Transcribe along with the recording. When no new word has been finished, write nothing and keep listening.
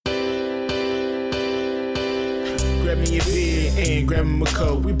grab me a beer and grab him a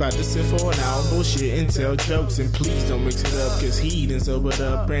coke. We bout to sit for an hour, bullshit and tell jokes. And please don't mix it up, cause he done sobered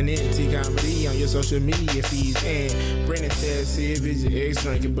up. Brandon T Comedy on your social media feeds. And Brandon Taz if it's your ex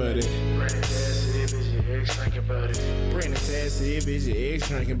drinking buddy. Brandon Taz if it's your ex drinking buddy. Brandon Taz if it's your ex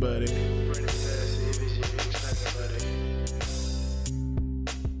drinking buddy. Brandon Taz if it's your ex drinking buddy.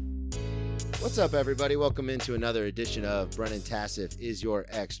 What's up, everybody? Welcome into another edition of Brennan Tassif is your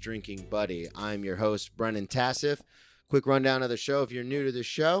ex-drinking buddy. I'm your host, Brennan Tassif. Quick rundown of the show. If you're new to the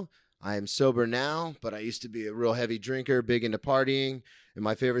show, I am sober now, but I used to be a real heavy drinker, big into partying, and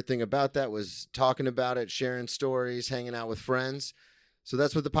my favorite thing about that was talking about it, sharing stories, hanging out with friends. So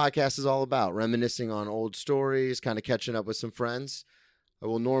that's what the podcast is all about, reminiscing on old stories, kind of catching up with some friends. I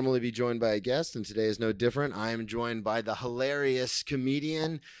will normally be joined by a guest, and today is no different. I am joined by the hilarious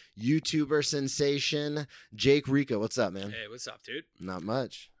comedian, YouTuber sensation, Jake Rico. What's up, man? Hey, what's up, dude? Not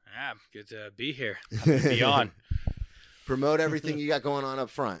much. Yeah, good to be here. Happy to be on. Promote everything you got going on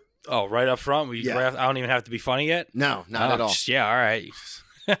up front. Oh, right up front? I don't even have to be funny yet? No, not at all. Yeah, all right.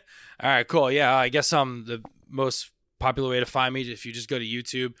 All right, cool. Yeah, I guess the most popular way to find me, if you just go to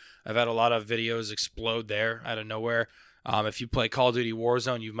YouTube, I've had a lot of videos explode there out of nowhere. If you play Call of Duty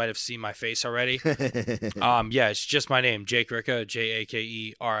Warzone, you might have seen my face already. Yeah, it's just my name, Jake Ricca,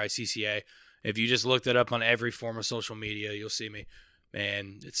 Jakericca. If you just looked it up on every form of social media, you'll see me.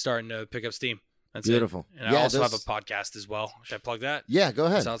 And it's starting to pick up steam. That's beautiful. It. And I also have a podcast as well. Should I plug that? Yeah, go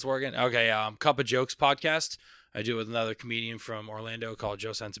ahead. That's how it's working. Okay, Cup of Jokes podcast. I do it with another comedian from Orlando called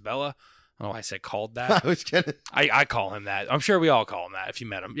Joe Sensabella. I don't know why I said called that. I call him that. I'm sure we all call him that if you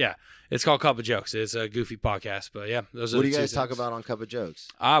met him. Yeah. It's called Cup of Jokes. It's a goofy podcast. But yeah, those are what do you guys talk about on Cup of Jokes?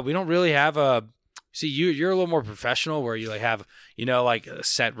 We don't really have a... See, you're a little more professional where you have, like a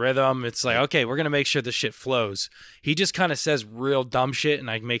set rhythm. It's like, okay, we're going to make sure the shit flows. He just kind of says real dumb shit and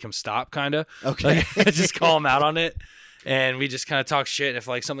I make him stop kind of. Okay. I just call him out on it. And we just kind of talk shit. If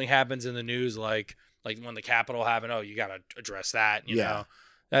something happens in the news, like when the Capitol happened, you got to address that, you know.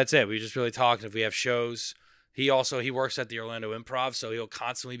 That's it. We just really talk. And if we have shows, he works at the Orlando Improv, so he'll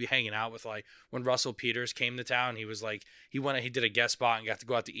constantly be hanging out with when Russell Peters came to town, he was he did a guest spot and got to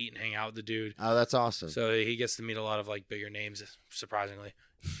go out to eat and hang out with the dude. Oh, that's awesome. So he gets to meet a lot of bigger names, surprisingly.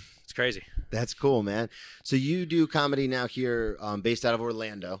 It's crazy. That's cool, man. So you do comedy now here, based out of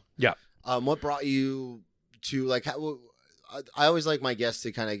Orlando. Yeah. What brought you to I always like my guests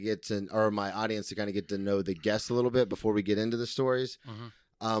to kind of or my audience to kind of get to know the guests a little bit before we get into the stories. Mm-hmm.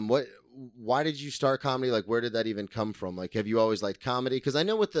 Why did you start comedy? Where did that even come from? Have you always liked comedy? Because I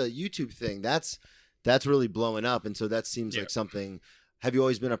know with the YouTube thing, that's really blowing up. And so that seems like something, have you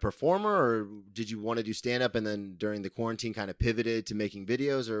always been a performer or did you want to do stand up and then during the quarantine kind of pivoted to making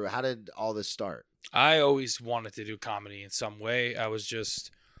videos, or how did all this start? I always wanted to do comedy in some way. I was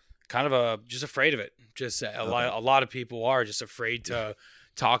just kind of just afraid of it. Just a lot of people are just afraid to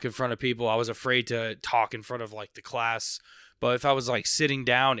talk in front of people. I was afraid to talk in front of the class. But if I was sitting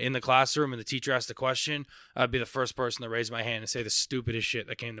down in the classroom and the teacher asked a question, I'd be the first person to raise my hand and say the stupidest shit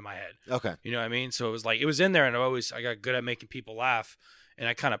that came to my head. Okay. You know what I mean? So it was it was in there, and I got good at making people laugh, and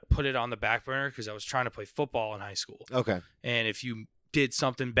I kind of put it on the back burner because I was trying to play football in high school. Okay. And if you did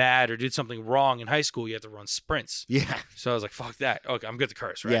something bad or did something wrong in high school, you had to run sprints. Yeah. So I was like, fuck that. Okay, I'm good to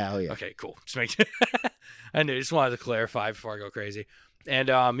curse, right? Yeah. Oh yeah. Okay, cool. I just wanted to clarify before I go crazy. And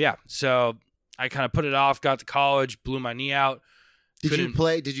so I kind of put it off, got to college, blew my knee out. Did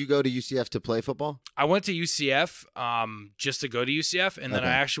you go to UCF to play football? I went to UCF just to go to UCF, and then I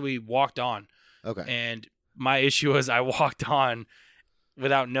actually walked on. Okay. And my issue was I walked on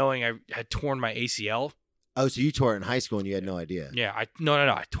without knowing I had torn my ACL. Oh, so you tore it in high school and you had no idea? Yeah. I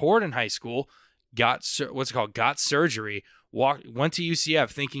tore it in high school, got surgery, went to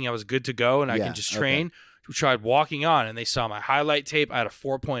UCF thinking I was good to go and I can just train. Okay. Tried walking on and they saw my highlight tape. I had a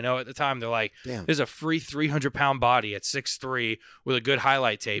 4.0 at the time. They're like, damn, there's a free 300-pound body at 6'3" with a good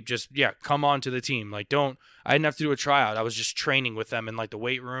highlight tape. Just, come on to the team. I didn't have to do a tryout. I was just training with them in the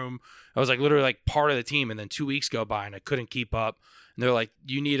weight room. I was literally part of the team. And then 2 weeks go by and I couldn't keep up. And they're like,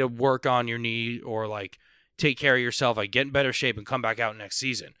 you need to work on your knee or take care of yourself, get in better shape and come back out next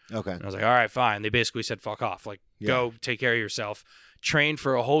season. Okay. And I was like, all right, fine. They basically said, fuck off. Go take care of yourself. Trained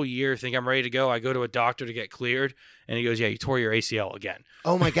for a whole year, think I'm ready to go. I go to a doctor to get cleared, and he goes, yeah, you tore your ACL again.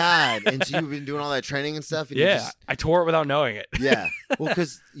 Oh, my God. And so you've been doing all that training and stuff? And I tore it without knowing it. Yeah. Well,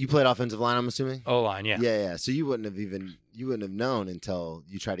 because you played offensive line, I'm assuming? O-line, yeah. Yeah. So you wouldn't have known until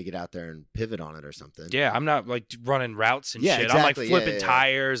you tried to get out there and pivot on it or something. Yeah, I'm not running routes and shit. Exactly. I'm flipping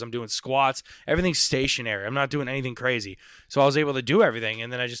tires. I'm doing squats. Everything's stationary. I'm not doing anything crazy. So I was able to do everything,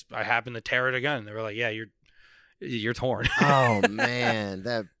 and then I happened to tear it again. They were like, yeah, you're torn. Oh man,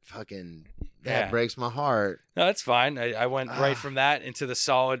 that fucking That Yeah. breaks my heart. No, that's fine. I went right from that into the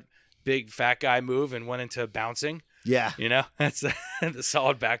solid big fat guy move and went into bouncing. Yeah. You know, that's the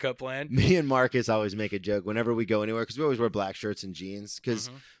solid backup plan. Me and Marcus always make a joke whenever we go anywhere because we always wear black shirts and jeans because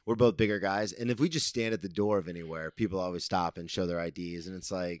we're both bigger guys. And if we just stand at the door of anywhere, people always stop and show their IDs. And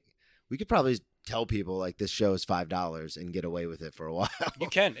it's like, we could probably tell people like this show is $5 and get away with it for a while. You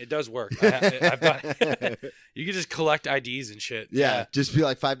can. It does work. I've done it. You can just collect IDs and shit. Yeah, just be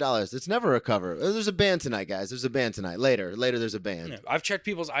like $5. It's never a cover. There's a band tonight, guys. There's a band tonight. Later, there's a band. Yeah. I've checked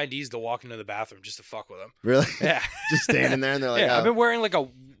people's IDs to walk into the bathroom just to fuck with them. Really? Yeah. Just standing there and they're like, yeah, oh. I've been wearing like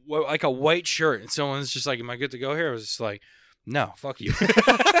a white shirt and someone's just like, am I good to go here? I was just like, no, fuck you.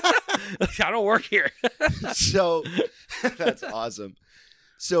 I don't work here. So that's awesome.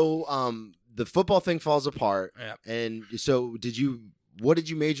 So the football thing falls apart. Yeah. And so what did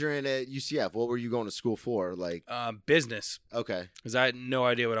you major in at UCF? What were you going to school for? Like Business. okay. Because I had no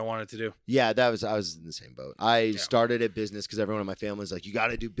idea what I wanted to do. Yeah, I was in the same boat. I started at business because everyone in my family was like, you got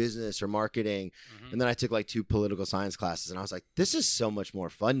to do business or marketing. And then I took like 2 political science classes and I was like, this is so much more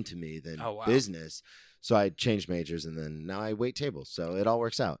fun to me than business. So I changed majors and then now I wait tables. So it all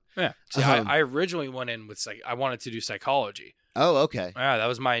works out. Yeah. See, I originally went in with I wanted to do psychology. Oh, okay. Yeah, that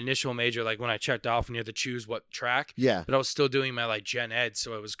was my initial major. Like when I checked off and you had to choose what track. Yeah. But I was still doing my like gen ed,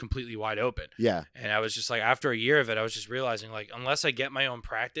 so it was completely wide open. Yeah. And I was just like, after a year of it, I was just realizing like, unless I get my own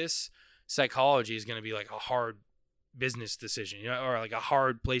practice, psychology is going to be like a hard business decision, you know, or like a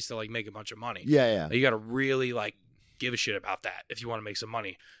hard place to like make a bunch of money. Yeah, yeah. Like, you got to really like give a shit about that if you want to make some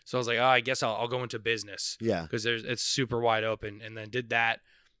money. So I was like, oh, I guess I'll go into business. Yeah. Because it's super wide open, and then did that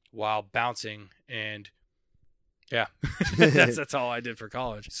while bouncing, and yeah, that's all I did for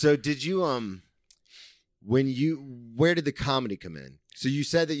college. So did you where did the comedy come in? So you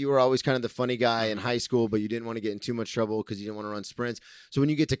said that you were always kind of the funny guy in high school, but you didn't want to get in too much trouble because you didn't want to run sprints. So when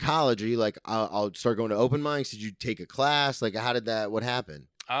you get to college, are you like, I'll start going to open mics? Did you take a class? Like, what happened?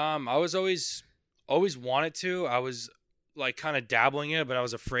 I was always wanted to. I was like kind of dabbling in it, but I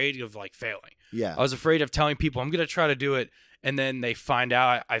was afraid of like failing. Yeah. I was afraid of telling people I'm going to try to do it, and then they find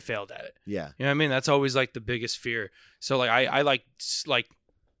out I failed at it. Yeah. You know what I mean? That's always like the biggest fear. So like I like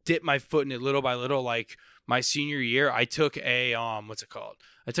dip my foot in it little by little. Like my senior year, I took a what's it called?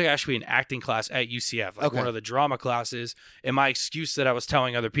 I took actually an acting class at UCF, like one of the drama classes. And my excuse that I was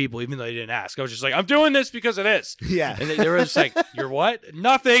telling other people, even though they didn't ask, I was just like, I'm doing this because of this. Yeah. And they were just like, you're what?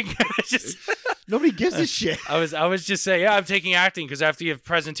 Nothing. Just nobody gives a shit. I was just saying, yeah, I'm taking acting because I have to give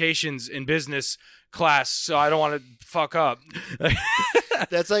presentations in business class, so I don't want to fuck up.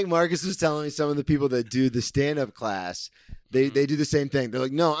 That's like Marcus was telling me some of the people that do the stand-up class, they do the same thing. They're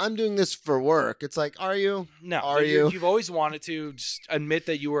like, no, I'm doing this for work. It's like, are you? No. Are you? You've always wanted to just admit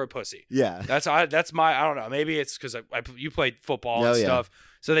that you were a pussy. Yeah. That's my, I don't know. Maybe it's because you played football and stuff.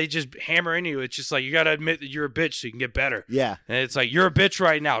 So they just hammer into you. It's just like, you got to admit that you're a bitch so you can get better. Yeah. And it's like, you're a bitch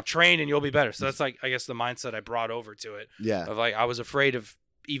right now. Train and you'll be better. So that's like, I guess, the mindset I brought over to it. Yeah. Of like, I was afraid of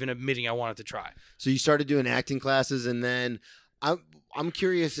even admitting I wanted to try. So you started doing acting classes, and then I'm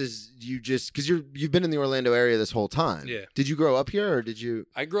curious, is you just because you've been in the Orlando area this whole time? Yeah. Did you grow up here, or did you?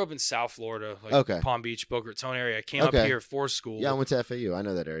 I grew up in South Florida, like Palm Beach, Boca Raton area. I came up here for school. Yeah, I went to FAU. I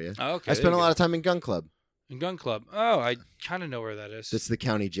know that area. Oh, okay. I spent a lot of time in Gun Club. In Gun Club. Oh, I kind of know where that is. It's the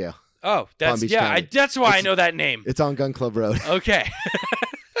county jail. Oh, that's Beach County. That's why I know that name. It's on Gun Club Road. Okay.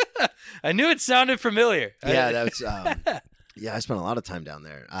 I knew it sounded familiar. Yeah, that's. Yeah, I spent a lot of time down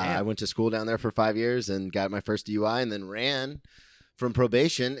there. I went to school down there for 5 years and got my first DUI, and then ran from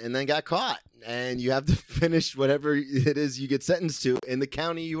probation, and then got caught. And you have to finish whatever it is you get sentenced to in the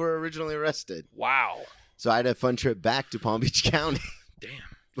county you were originally arrested. Wow. So I had a fun trip back to Palm Beach County. Damn.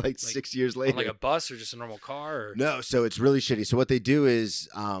 like 6 years later. On like a bus or just a normal car? Or? No, so it's really shitty. So what they do is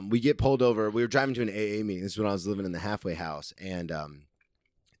we get pulled over. We were driving to an AA meeting. This is when I was living in the halfway house. And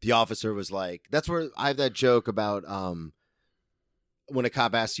the officer was like, that's where I have that joke about when a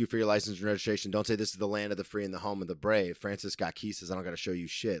cop asks you for your license and registration, don't say this is the land of the free and the home of the brave. Francis Scott Key says, I don't got to show you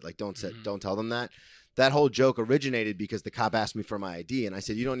shit. Like, don't tell them that. That whole joke originated because the cop asked me for my ID. And I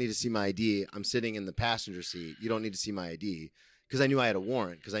said, you don't need to see my ID. I'm sitting in the passenger seat. You don't need to see my ID. Because I knew I had a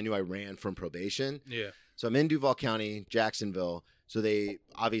warrant, because I knew I ran from probation. Yeah. So I'm in Duval County, Jacksonville. So they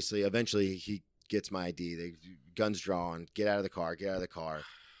eventually he gets my ID. They guns drawn, get out of the car.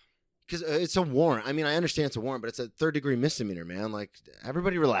 Because it's a warrant. I mean, I understand it's a warrant, but it's a 3rd-degree misdemeanor, man. Like,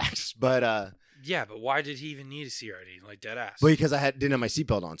 everybody relax. But yeah, but why did he even need to see your ID? Like, dead ass. Well, because I didn't have my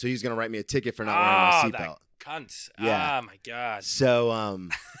seatbelt on, so he was gonna write me a ticket for not wearing my seatbelt. Cunt. Yeah. Oh my god. So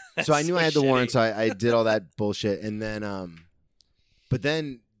so I knew I had the warrant, so I did all that bullshit, and then but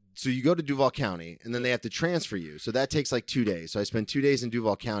then so you go to Duval County, and then they have to transfer you. So that takes like 2 days. So I spent 2 days in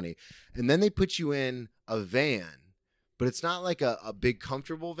Duval County, and then they put you in a van. But it's not like a big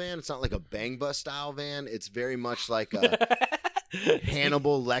comfortable van. It's not like a Bang Bus style van. It's very much like a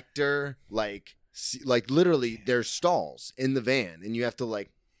Hannibal Lecter, like literally there's stalls in the van, and you have to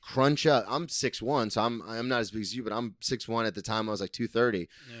like crunch up. I'm 6'1", so I'm not as big as you, but I'm 6'1". At the time I was like 230.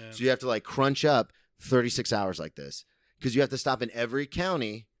 Yeah. So you have to like crunch up 36 hours like this, because you have to stop in every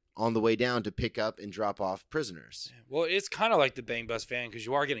county on the way down to pick up and drop off prisoners. Well, it's kind of like the Bang Bus van, because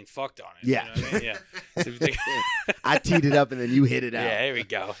you are getting fucked on it. Yeah. You know what I mean? Yeah. So I teed it up and then you hit it out. Yeah, there we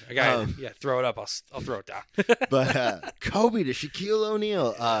go. I got throw it up. I'll throw it down. But Kobe to Shaquille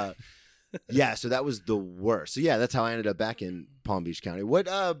O'Neal. Yeah, so that was the worst. So yeah, that's how I ended up back in Palm Beach County. What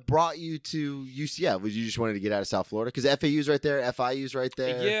brought you to UCF? Was you just wanted to get out of South Florida? Because FAU's right there, FIU's right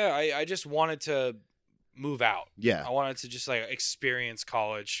there. Yeah, I just wanted to move out. Yeah. I wanted to just like experience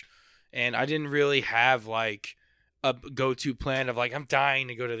college, and I didn't really have like a go-to plan of like, I'm dying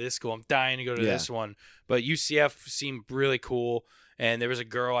to go to this school, I'm dying to go to this one. But UCF seemed really cool, and there was a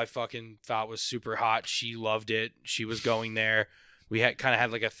girl I fucking thought was super hot. She loved it. She was going there. We had kind of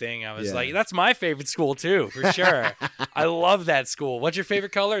had like a thing. I was like, that's my favorite school too, for sure. I love that school. What's your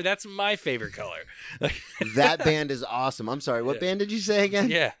favorite color? That's my favorite color. That band is awesome. I'm sorry. What band did you say again?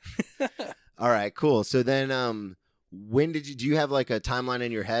 Yeah. All right, cool. So then when do you have like a timeline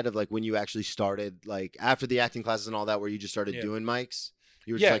in your head of like when you actually started, like after the acting classes and all that, where you just started doing mics?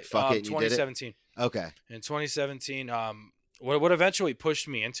 You were just like, fuck it, and you did it? 2017. Okay. In 2017, what eventually pushed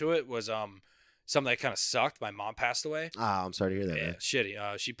me into it was something that kind of sucked. My mom passed away. Oh, I'm sorry to hear that. Yeah, man.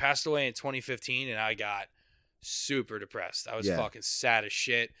 shitty. She passed away in 2015, and I got super depressed. I was fucking sad as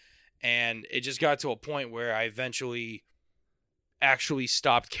shit. And it just got to a point where I eventually actually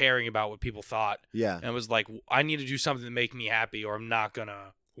stopped caring about what people thought. Yeah. And was like, I need to do something to make me happy, or I'm not going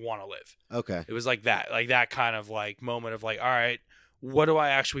to want to live. Okay. It was like that kind of like moment of like, all right, what do I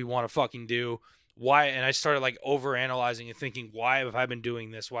actually want to fucking do? Why? And I started like overanalyzing and thinking, why have I been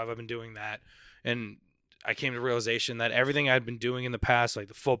doing this? Why have I been doing that? And I came to the realization that everything I'd been doing in the past, like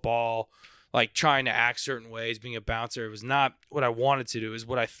the football, like trying to act certain ways, being a bouncer, it was not what I wanted to do. It was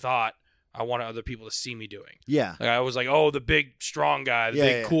what I thought I wanted other people to see me doing. Yeah. Like I was like, oh, the big strong guy, the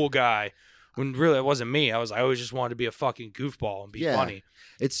big cool guy. When really it wasn't me. I always just wanted to be a fucking goofball and be funny.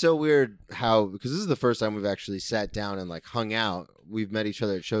 It's so weird how, because this is the first time we've actually sat down and like hung out. We've met each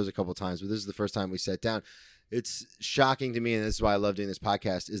other at shows a couple times, but this is the first time we sat down. It's shocking to me, and this is why I love doing this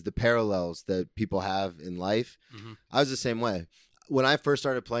podcast, is the parallels that people have in life. Mm-hmm. I was the same way. When I first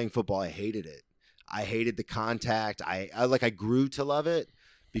started playing football, I hated it. I hated the contact. I grew to love it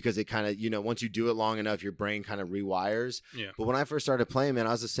because it kind of, once you do it long enough, your brain kind of rewires. Yeah. But when I first started playing, man,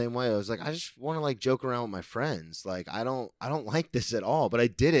 I was the same way. I was like, I just want to like joke around with my friends. Like, I don't like this at all. But I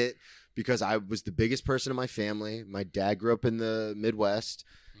did it because I was the biggest person in my family. My dad grew up in the Midwest,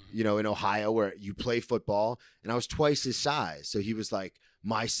 in Ohio, where you play football, and I was twice his size. So he was like,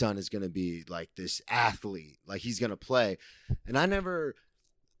 my son is going to be like this athlete, like he's going to play. And I never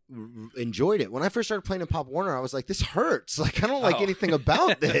enjoyed it. When I first started playing in Pop Warner, I was like, this hurts. Like, I don't like anything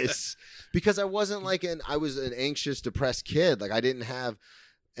about this because I wasn't like I was an anxious, depressed kid. Like I didn't have,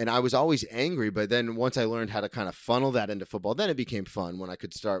 and I was always angry. But then once I learned how to kind of funnel that into football, then it became fun when I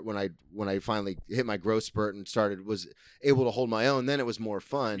could start, when I finally hit my growth spurt and was able to hold my own, then it was more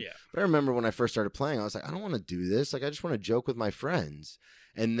fun. Yeah. But I remember when I first started playing, I was like, I don't want to do this. Like, I just want to joke with my friends.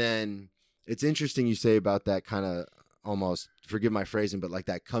 And then it's interesting you say about that kind of almost, forgive my phrasing, but like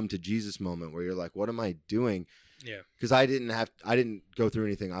that come to Jesus moment where you're like, what am I doing? Yeah. Because I didn't go through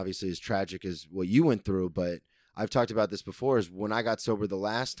anything obviously as tragic as what you went through, but I've talked about this before, is when I got sober the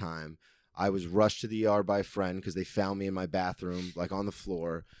last time, I was rushed to the ER by a friend because they found me in my bathroom, like on the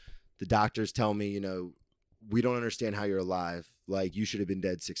floor. The doctors tell me, we don't understand how you're alive. Like, you should have been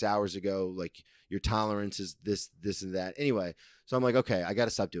dead 6 hours ago. Like, your tolerance is this and that. Anyway, so I'm like, okay, I got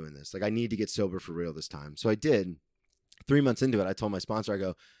to stop doing this. Like, I need to get sober for real this time. So I did. 3 months into it, I told my sponsor, I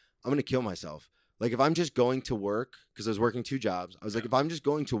go, I'm going to kill myself. Like, if I'm just going to work, because I was working 2 jobs, I was like, if I'm just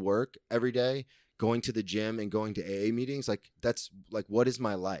going to work every day, going to the gym and going to AA meetings, like, that's like, what is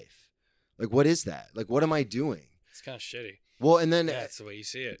my life? Like, what is that? Like, what am I doing? It's kind of shitty. Well, and then that's the way you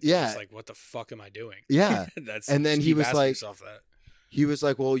see it. Yeah. It's like, what the fuck am I doing? Yeah. And then he was like,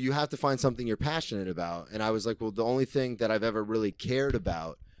 that. Well, you have to find something you're passionate about. And I was like, well, the only thing that I've ever really cared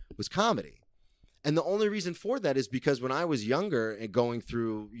about was comedy. And the only reason for that is because when I was younger and going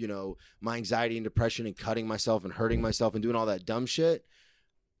through, my anxiety and depression and cutting myself and hurting myself and doing all that dumb shit,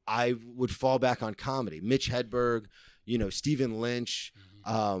 I would fall back on comedy. Mitch Hedberg, Stephen Lynch,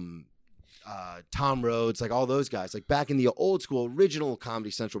 Tom Rhodes, like all those guys, like back in the old school original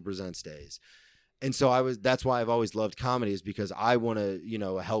Comedy Central Presents days. And so that's why I've always loved comedy, is because I want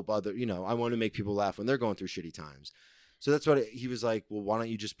to, help other, I want to make people laugh when they're going through shitty times. So that's what he was like, well, why don't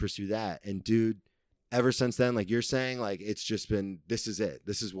you just pursue that? And dude, ever since then, like you're saying, like, it's just been, this is it.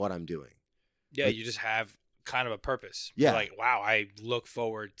 This is what I'm doing. Yeah. Like, you just have kind of a purpose. Yeah. You're like, wow, I look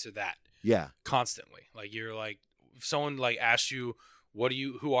forward to that. Yeah. Constantly. Like you're like, if someone like asks you,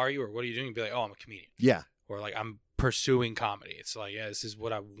 who are you or what are you doing? You'd be like, oh, I'm a comedian. Yeah. Or like, I'm pursuing comedy. It's like, yeah, this is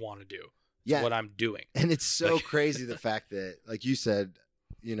what I want to do. Yeah. What I'm doing. And it's so crazy the fact that, like you said,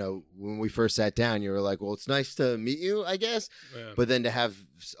 when we first sat down, you were like, well, it's nice to meet you, I guess. Yeah. But then to have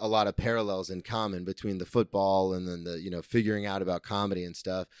a lot of parallels in common between the football and then the, figuring out about comedy and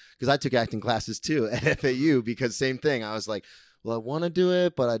stuff. Because I took acting classes too at FAU, because same thing. I was like, well, I want to do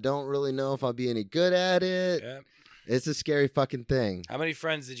it, but I don't really know if I'll be any good at it. Yeah. It's a scary fucking thing. How many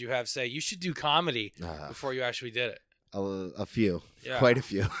friends did you have say, you should do comedy before you actually did it? A few. Yeah. Quite a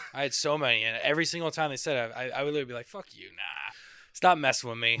few. I had so many, and every single time they said it, I would literally be like, fuck you, nah. Stop messing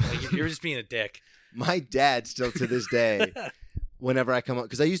with me. Like, you're just being a dick. My dad still to this day, whenever I come home,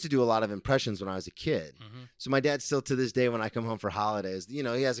 because I used to do a lot of impressions when I was a kid. Mm-hmm. So my dad still to this day, when I come home for holidays, he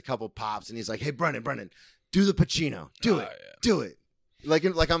has a couple pops and he's like, hey, Brennan, do the Pacino. Do it. Yeah. Do it. Like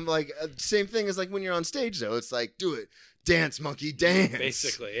I'm like, same thing as like when you're on stage though. It's like, do it. Dance, monkey, dance.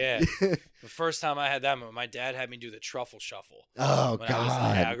 Basically, yeah. The first time I had that moment, my dad had me do the truffle shuffle. Oh, God.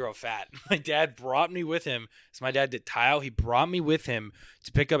 I grow fat. My dad brought me with him. So my dad did tile. He brought me with him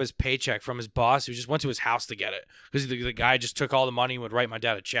to pick up his paycheck from his boss, who just went to his house to get it. Because the guy just took all the money and would write my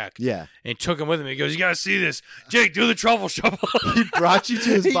dad a check. Yeah. And he took him with him. He goes, you got to see this. Jake, do the truffle shuffle. He brought you to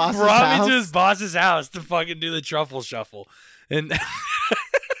his boss's house? He brought me to his boss's house to fucking do the truffle shuffle. And...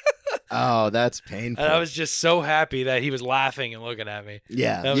 Oh, that's painful. And I was just so happy that he was laughing and looking at me.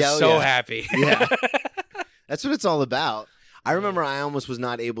 Yeah. I was so happy. Yeah. That's what it's all about. I remember I almost was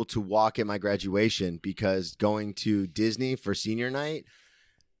not able to walk at my graduation because going to Disney for senior night,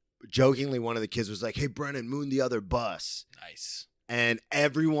 jokingly, one of the kids was like, hey, Brennan, moon the other bus. Nice. And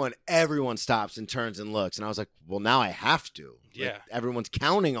everyone stops and turns and looks. And I was like, well, now I have to. Yeah. Like, everyone's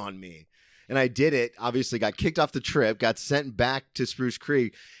counting on me. And I did it, obviously got kicked off the trip, got sent back to Spruce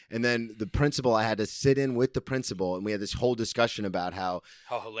Creek. And then the principal, I had to sit in with the principal. And we had this whole discussion about how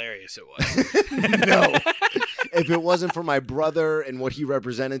hilarious it was. No. If it wasn't for my brother and what he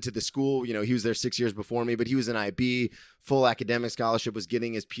represented to the school, he was there 6 years before me, but he was an IB, full academic scholarship, was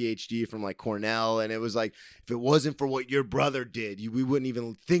getting his PhD from like Cornell. And it was like, if it wasn't for what your brother did, we wouldn't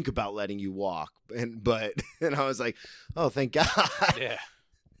even think about letting you walk. And I was like, oh, thank God. Yeah.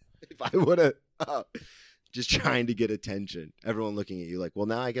 If I would have just trying to get attention, everyone looking at you like, well,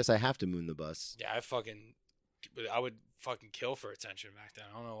 now I guess I have to moon the bus. Yeah, I would fucking kill for attention back then.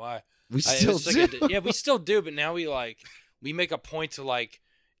 I don't know why. We still do. Yeah, we still do, but now we make a point to like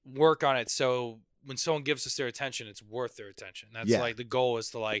work on it. So when someone gives us their attention, it's worth their attention. That's like the goal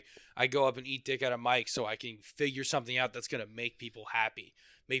is to like, I go up and eat dick at a mic so I can figure something out that's going to make people happy,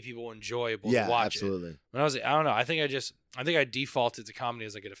 make people enjoyable to watch absolutely. It. When I don't know. I think I defaulted to comedy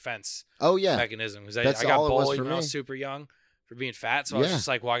as like a defense mechanism. Because I got bullied when I was super young for being fat. So I was just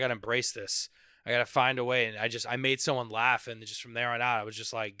like, well, I got to embrace this. I got to find a way. And I made someone laugh. And just from there on out, I was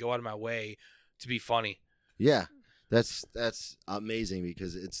just like, go out of my way to be funny. Yeah. That's amazing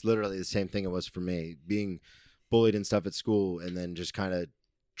because it's literally the same thing it was for me, being bullied and stuff at school and then just kind of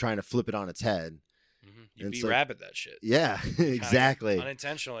trying to flip it on its head. Mm-hmm. You be rabbit that shit. Yeah, exactly.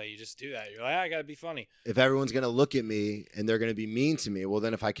 Unintentionally, you just do that. You're like, I got to be funny. If everyone's going to look at me and they're going to be mean to me, well,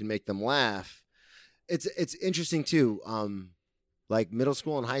 then if I can make them laugh, it's interesting too. Like middle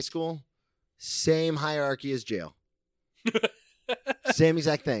school and high school, same hierarchy as jail. Same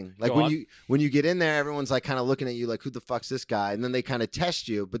exact thing. Like when you get in there, everyone's like kind of looking at you like, who the fuck's this guy? And then they kind of test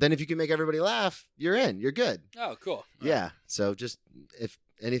you. But then if you can make everybody laugh, you're in. You're good. Oh, cool. Yeah. So just if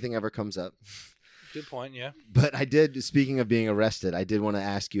anything ever comes up. Good point, yeah. But speaking of being arrested, I did want to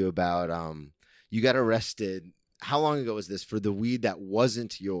ask you about you got arrested. How long ago was this for the weed that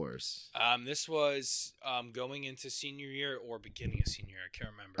wasn't yours? This was going into senior year or beginning of senior year. I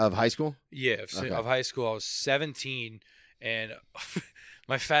can't remember. Of high school? Yeah, of high school. I was 17, and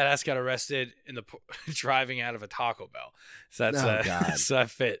my fat ass got arrested in the driving out of a Taco Bell. So that's God. So that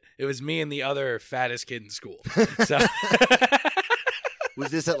fit. It was me and the other fattest kid in school. So. Was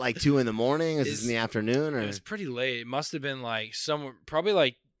this at like 2 a.m? Is this in the afternoon? Or? It was pretty late. It must have been like somewhere, probably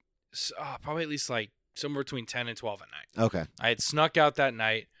at least like somewhere between 10 and 12 at night. Okay. I had snuck out that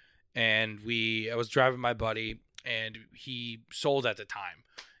night, and I was driving my buddy, and he sold at the time,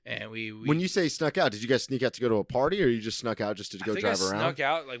 And we When you say snuck out, did you guys sneak out to go to a party, or you just snuck out just to go drive around? Snuck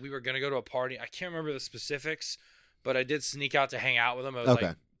out, like we were gonna go to a party. I can't remember the specifics, but I did sneak out to hang out with him. I was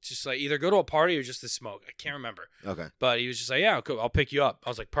like, just like either go to a party or just to smoke. I can't remember. Okay. But he was just like, yeah, cool, I'll pick you up. I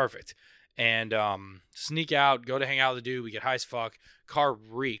was like, perfect. And sneak out, go to hang out with the dude. We get high as fuck. Car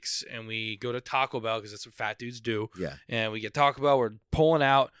reeks, and we go to Taco Bell because that's what fat dudes do. Yeah. And we get Taco Bell. We're pulling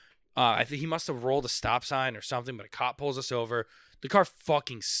out. I think he must have rolled a stop sign or something, but a cop pulls us over. The car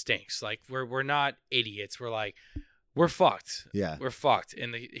fucking stinks. Like we're not idiots. We're like, we're fucked. Yeah. We're fucked.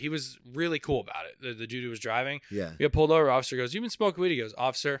 And he was really cool about it. The dude who was driving. Yeah. We got pulled over. Officer goes, "You've been smoking weed?" He goes,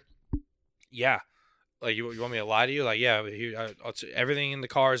 "Officer, yeah." Like, you want me to lie to you? Like, yeah. Here, everything in the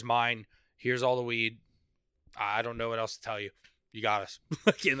car is mine. Here's all the weed. I don't know what else to tell you. You got us.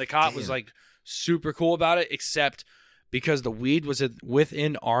 And the cop was like super cool about it, except because the weed was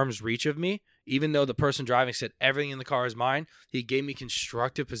within arm's reach of me. Even though the person driving said everything in the car is mine, he gave me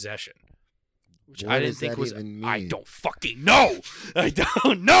constructive possession, which I didn't think was. I don't fucking know. I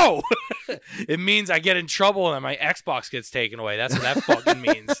don't know. It means I get in trouble and my Xbox gets taken away. That's what that fucking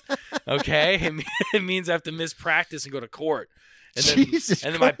means. Okay, it means I have to miss practice and go to court. And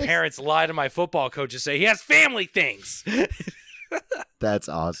then my parents lie to my football coach and say he has family things. That's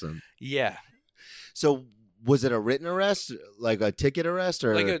awesome. Yeah. So was it a written arrest, like a ticket arrest,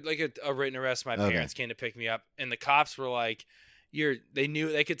 or like a written arrest? My parents came to pick me up, and the cops were like,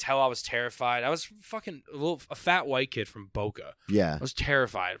 they could tell I was terrified. I was fucking a fat white kid from Boca. Yeah. I was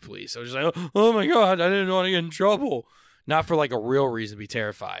terrified of police. I was just like, oh my God, I didn't want to get in trouble. Not for like a real reason to be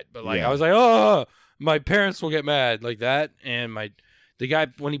terrified, but like, I was like, oh, my parents will get mad like that. And the guy,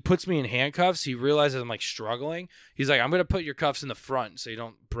 when he puts me in handcuffs, he realizes I'm like struggling. He's like, I'm going to put your cuffs in the front so you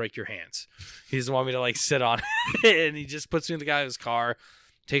don't break your hands. He doesn't want me to like sit on it. And he just puts me in the guy's car,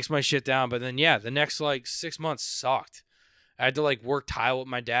 takes my shit down. But then, the next like 6 months sucked. I had to like work tile with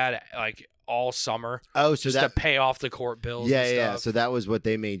my dad like all summer. Oh, so just to pay off the court bills. Yeah, and stuff. yeah. So that was what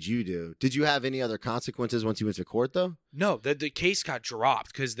they made you do. Did you have any other consequences once you went to court, though? No, the case got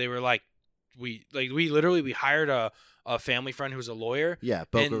dropped because they were like, we hired a family friend who was a lawyer. Yeah,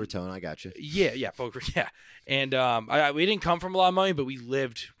 Boca Raton, I got you. Yeah, Boca, yeah. And we didn't come from a lot of money, but we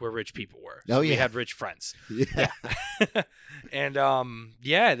lived where rich people were. So we had rich friends. Yeah. And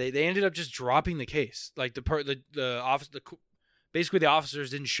they ended up just dropping the case. Like basically the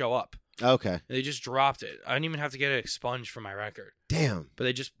officers didn't show up. Okay. They just dropped it. I didn't even have to get it expunged from my record. Damn. But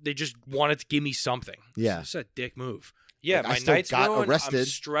they just wanted to give me something. Yeah. It's a dick move. Yeah, like, my night's got ruined. arrested. I'm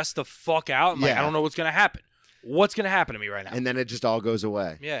stressed the fuck out. I'm like, I don't know what's gonna happen. What's gonna happen to me right now? And then it just all goes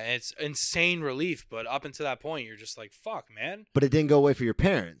away. Yeah, it's insane relief, but up until that point, you're just like, fuck, man. But it didn't go away for your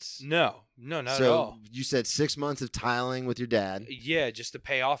parents. No, not at all. So you said 6 months of tiling with your dad. Yeah, just to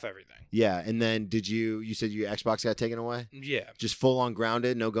pay off everything. Yeah, and then you said your Xbox got taken away? Yeah. Just full on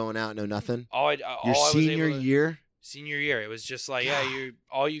grounded, no going out, no nothing? Your senior year? Senior year. It was just like,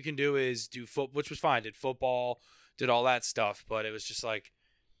 all you can do is do football, which was fine. Did football, did all that stuff, but it was just like,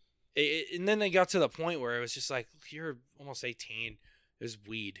 and then they got to the point where it was just like, you're almost 18. It was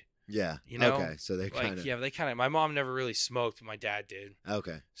weed. Yeah. You know? Okay. So they kind of. Yeah, they kind of. My mom never really smoked, but my dad did.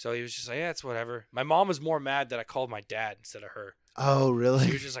 Okay. So he was just like, yeah, it's whatever. My mom was more mad that I called my dad instead of her. Oh, really?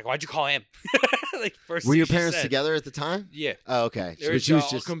 She was just like, why'd you call him? Like, first were your parents together at the time? Yeah. Oh, okay. So she was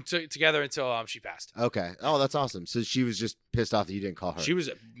just come together until she passed. Okay. Oh, that's awesome. So she was just pissed off that you didn't call her. She was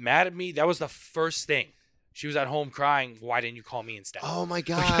mad at me. That was the first thing. She was at home crying. Why didn't you call me instead? Oh my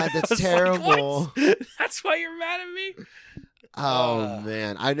God, that's terrible. Like, that's why you're mad at me? Oh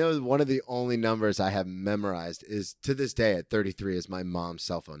man, I know one of the only numbers I have memorized is to this day at 33 is my mom's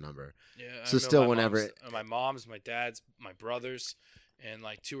cell phone number. Yeah. So still, whenever my mom's, my dad's, my brother's, and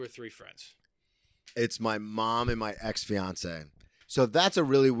like 2 or 3 friends. It's my mom and my ex-fiance. So that's a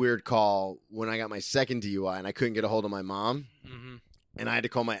really weird call when I got my second DUI and I couldn't get a hold of my mom, and I had to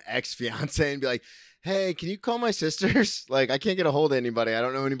call my ex-fiance and be like, hey, can you call my sisters? Like, I can't get a hold of anybody. I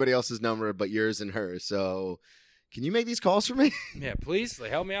don't know anybody else's number but yours and hers. So can you make these calls for me? Yeah, please. Like,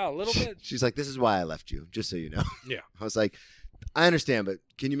 help me out a little bit. She's like, this is why I left you, just so you know. Yeah. I was like, I understand, but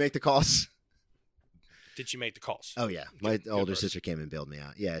can you make the calls? Did she make the calls? Oh, yeah. My older sister came and bailed me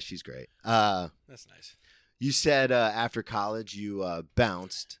out. Yeah, she's great. That's nice. You said after college you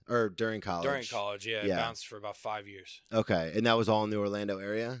bounced, or during college? During college, yeah. I bounced for about 5 years. Okay, and that was all in the Orlando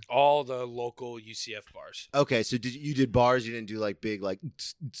area? All the local UCF bars. Okay, so you did bars? You didn't do like big like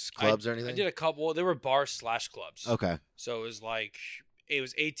clubs or anything? I did a couple. They were bars/clubs. Okay. So it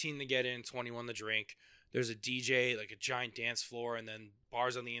was 18 to get in, 21 to drink. There's a DJ, like a giant dance floor, and then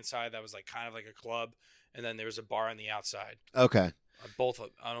bars on the inside that was like kind of like a club, and then there was a bar on the outside. Okay. Both on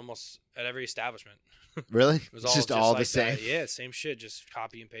almost at every establishment. Really? It was It's just all the like same. that. Yeah, same shit, just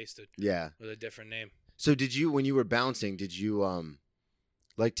copy and pasted Yeah. with a different name. So did you, when you were bouncing, did you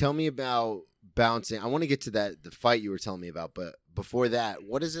like tell me about bouncing? I want to get to the fight you were telling me about, but before that,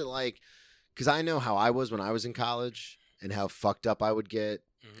 what is it like? Because I know how I was when I was in college and how fucked up I would get,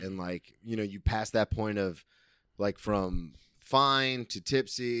 and like, you know, you pass that point of like from fine to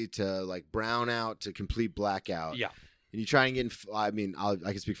tipsy to like brownout to complete blackout. Yeah. And you try and get in, I mean, I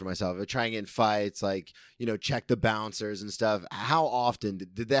can speak for myself. I try and get in fights, like, you know, check the bouncers and stuff. How often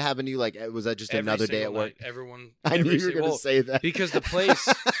did that happen to you? Like, was that just another day at work? Everyone. I knew you were going to say that. Because the place,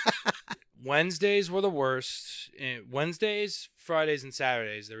 Wednesdays were the worst. Wednesdays, Fridays, and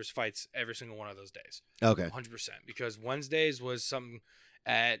Saturdays, there was fights every single one of those days. Okay. 100%. Because Wednesdays was something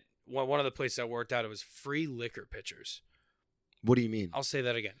at one of the places I worked at, it was free liquor pitchers. What do you mean? I'll say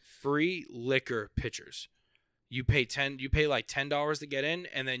that again. Free liquor pitchers. You pay like $10 to get in,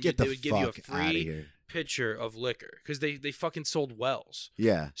 and then they would give you a free pitcher of liquor because they fucking sold wells.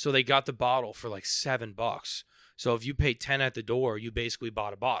 Yeah. So they got the bottle for like $7. So if you paid 10 at the door, you basically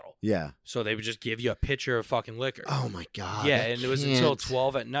bought a bottle. Yeah. So they would just give you a pitcher of fucking liquor. Oh my God. Yeah, and it was until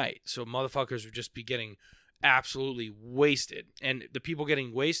 12 at night. So motherfuckers would just be getting absolutely wasted, and the people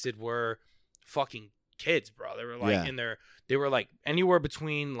getting wasted were fucking kids, bro. They were like they were like anywhere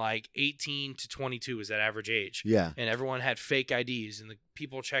between like 18 to 22 is that average age. Yeah. And everyone had fake IDs, and the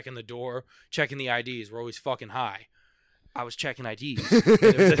people checking the door, checking the IDs were always fucking high. I was checking IDs. I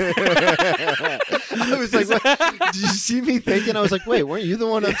was like, what? Did you see me thinking? I was like, wait, weren't you the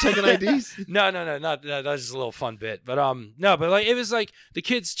one up checking IDs? No, not that was just a little fun bit. But no, but like it was like the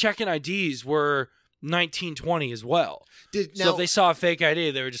kids checking IDs were 19, 20 as well. So if they saw a fake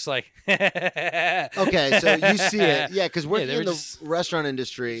ID, they were just like, okay, so you see it. Yeah, because working in the restaurant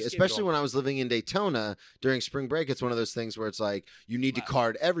industry, just especially when I was living in Daytona during spring break, it's one of those things where it's like you need to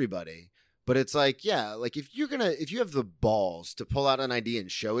card everybody. But it's like, yeah, like if you have the balls to pull out an ID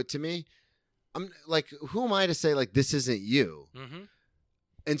and show it to me, I'm like, who am I to say like this isn't you? Mm-hmm.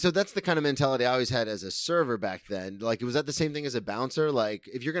 And so that's the kind of mentality I always had as a server back then. Like, was that the same thing as a bouncer? Like,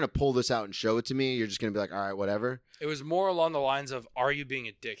 if you're going to pull this out and show it to me, you're just going to be like, all right, whatever. It was more along the lines of, are you being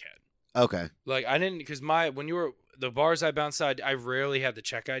a dickhead? Okay. Like, I didn't, because when you were, the bars I bounced at, I rarely had to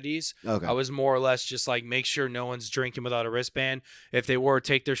check IDs. Okay. I was more or less just like, make sure no one's drinking without a wristband. If they were,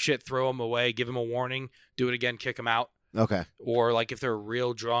 take their shit, throw them away, give them a warning, do it again, kick them out. Okay. Or like if they're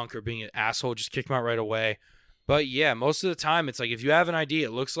real drunk or being an asshole, just kick them out right away. But yeah, most of the time it's like if you have an ID,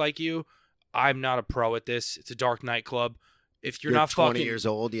 it looks like you. I'm not a pro at this. It's a dark nightclub. If you're not 20 fucking years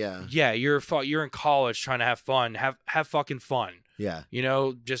old, yeah. Yeah, you're in college trying to have fun. Have fucking fun. Yeah. You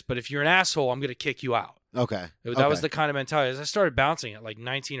know, but if you're an asshole, I'm gonna kick you out. Okay. That was the kind of mentality. As I started bouncing at like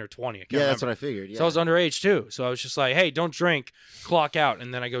 19 or 20. I can't remember. That's what I figured. Yeah. So I was underage too. So I was just like, hey, don't drink, clock out,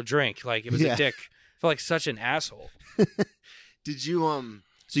 and then I go drink. Like it was a dick. I felt like such an asshole. Did you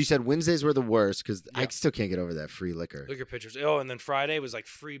So you said Wednesdays were the worst because I still can't get over that free liquor. Liquor pitchers. Oh, and then Friday was like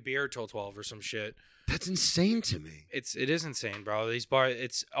free beer till 12 or some shit. That's insane to me. It is insane, bro. These bars,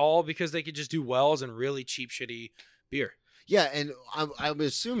 it's all because they could just do wells and really cheap, shitty beer. Yeah, and I'm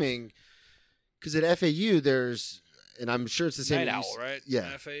assuming because at FAU there's, and I'm sure it's the same. Night Owl, right?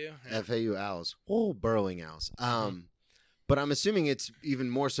 Yeah. FAU. Yeah. FAU Owls. Oh, burrowing owls. But I'm assuming it's even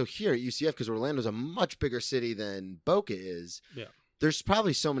more so here at UCF because Orlando's a much bigger city than Boca is. Yeah. There's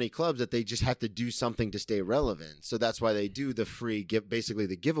probably so many clubs that they just have to do something to stay relevant. So that's why they do the free basically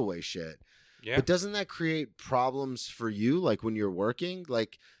the giveaway shit. Yeah. But doesn't that create problems for you, like when you're working?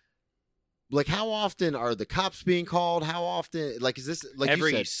 Like how often are the cops being called? How often? Like, is this like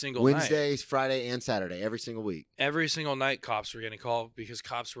every you said, single Wednesday, night. Friday, and Saturday, every single week? Every single night, cops were getting called because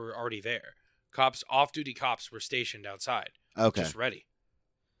cops were already there. Off-duty cops were stationed outside, just ready,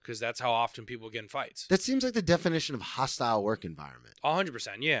 because that's how often people get in fights. That seems like the definition of hostile work environment. 100%,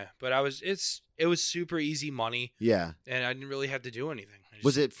 yeah. But it was super easy money. Yeah, and I didn't really have to do anything.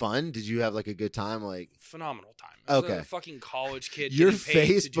 Was it fun? Did you have like a good time? Like phenomenal time. I was okay, a fucking college kid. Your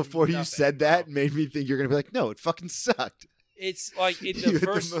face before you said that made me think you're gonna be like, no, it fucking sucked. It's like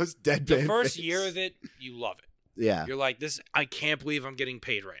the first year of it, you love it. Yeah, you're like this. I can't believe I'm getting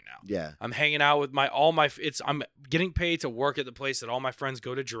paid right now. Yeah, I'm hanging out with I'm getting paid to work at the place that all my friends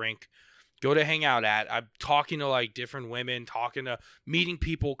go to drink, go to hang out at. I'm talking to like different women, meeting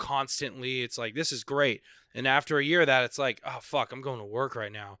people constantly. It's like, this is great. And after a year of that, it's like, oh fuck, I'm going to work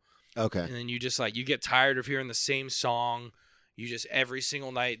right now. Okay. And then you just like, you get tired of hearing the same song. You just every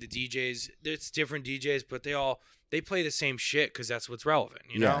single night, the DJs, it's different DJs, but they play the same shit because that's what's relevant,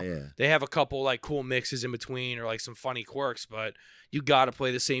 you know? Yeah. They have a couple like cool mixes in between or like some funny quirks, but you got to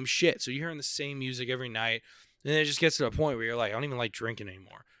play the same shit. So you're hearing the same music every night. And it just gets to a point where you're like, I don't even like drinking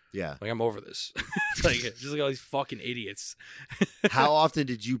anymore. Yeah. Like, I'm over this. Like, just like all these fucking idiots. How often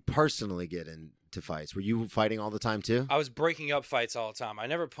did you personally get into fights? Were you fighting all the time too? I was breaking up fights all the time. I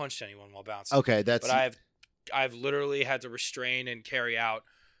never punched anyone while bouncing. Okay, that's. But I've literally had to restrain and carry out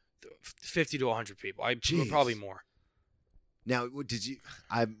 50 to 100 people. Jeez. Probably more. Now, did you?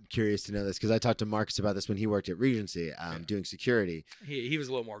 I'm curious to know this because I talked to Marcus about this when he worked at Regency, doing security. He was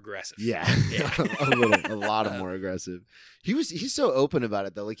a little more aggressive. Yeah, a lot more aggressive. He's so open about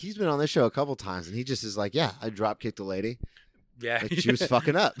it though. Like he's been on this show a couple times, and he just is like, "Yeah, I drop kicked a lady. Yeah, like, she was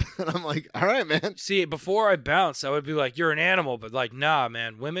fucking up," and I'm like, "All right, man." See, before I bounce, I would be like, "You're an animal," but like, nah,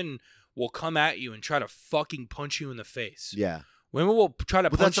 man. Women will come at you and try to fucking punch you in the face. Yeah. Women will try to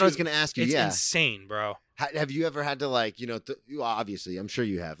punch you. That's what I was going to ask you. It's yeah. insane, bro. Have you ever had to like, obviously, I'm sure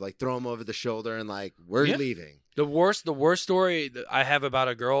you have, like throw them over the shoulder and like, we're leaving. The worst story that I have about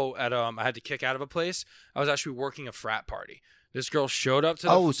a girl at I had to kick out of a place. I was actually working a frat party. This girl showed up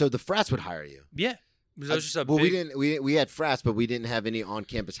to so the frats would hire you. Yeah. It was just we had frats, but we didn't have any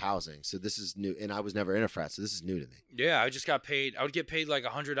on-campus housing. So this is new, and I was never in a frat, so this is new to me. Yeah, I just got paid. I would get paid like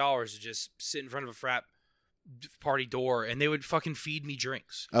 $100 to just sit in front of a frat party door, and they would fucking feed me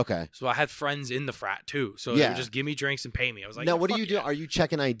drinks. Okay. So I had friends in the frat too, so they would just give me drinks and pay me. I was like, now what do you do? Are you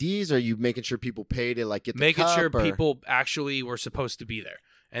checking IDs? Are you making sure people pay to like get the making cup, sure or? people actually were supposed to be there?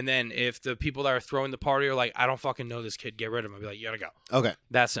 And then if the people that are throwing the party are like, I don't fucking know this kid, get rid of him. I'd be like, you gotta go. Okay.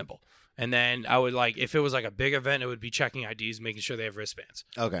 That simple. And then I would like, if it was like a big event, it would be checking IDs, making sure they have wristbands.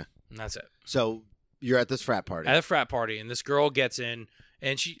 Okay. And that's it. So you're at this frat party. At a frat party, and this girl gets in,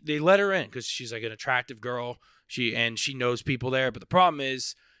 and they let her in because she's like an attractive girl. She knows people there, but the problem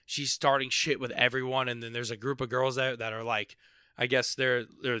is she's starting shit with everyone, and then there's a group of girls there that are like, I guess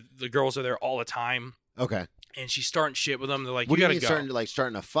the girls are there all the time. Okay. And she's starting shit with them. They're like, what you do gotta you mean go.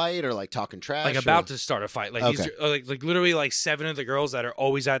 starting a fight or like talking trash? Like about to start a fight. Like Okay. these are, like literally like 7 of the girls that are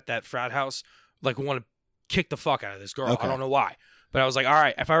always at that frat house like want to kick the fuck out of this girl. Okay. I don't know why. But I was like, all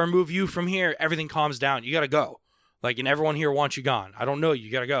right, if I remove you from here, everything calms down. You got to go. Like, and everyone here wants you gone. I don't know you.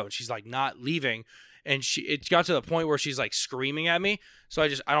 You got to go. And she's like not leaving. And it got to the point where she's like screaming at me. So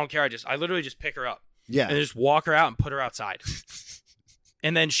I don't care. I literally just pick her up. Yeah. And just walk her out and put her outside.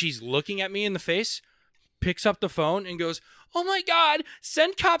 And then she's looking at me in the face, picks up the phone and goes, oh my God,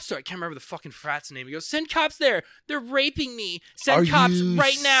 send cops there. I can't remember the fucking frat's name. He goes, send cops there. They're raping me. Send cops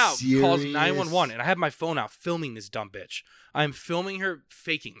right now. Serious? Calls 911. And I have my phone out filming this dumb bitch. I'm filming her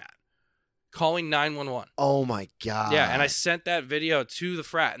faking that. Calling 911. Oh my God. Yeah, and I sent that video to the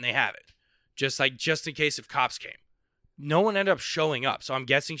frat and they have it. Just in case if cops came. No one ended up showing up. So I'm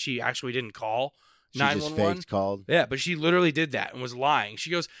guessing she actually didn't call 911. She just faked called. Yeah, but she literally did that and was lying. She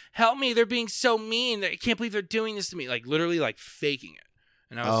goes, help me, they're being so mean. I can't believe they're doing this to me. Like literally like faking it.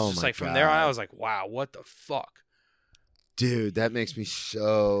 And I was just like, from there on, I was like, wow, what the fuck? Dude, that makes me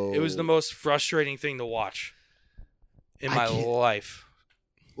so... It was the most frustrating thing to watch in my life.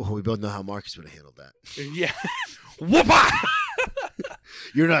 Well, we both know how Marcus would have handled that. Yeah. Whoop-ah!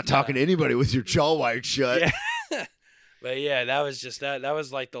 You're not talking to anybody with your jaw wired shut. Yeah. But yeah, that was just that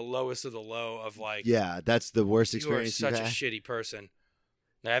was like the lowest of the low of like, yeah, that's the worst experience you are you've such a had. shitty person.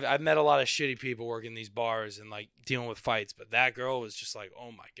 I've met a lot of shitty people working these bars and like dealing with fights, but that girl was just like,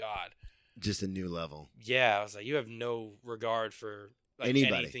 oh my God. Just a new level. Yeah, I was like, you have no regard for like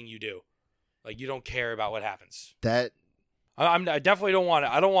anything you do. Like you don't care about what happens. That I definitely don't want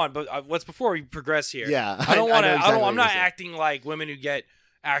it. I don't want. But what's before we progress here? Yeah, I don't want to. exactly I'm not acting like women who get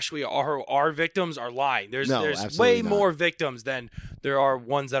actually are victims are lying. There's way more victims than there are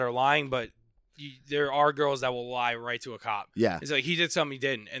ones that are lying, but there are girls that will lie right to a cop. Yeah, it's like he did something he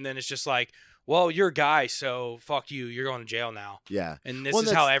didn't, and then it's just like, well, you're a guy, so fuck you. You're going to jail now. Yeah, and this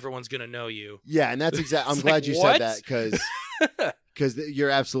is how everyone's gonna know you. Yeah, and that's exactly. I'm glad you said that because you're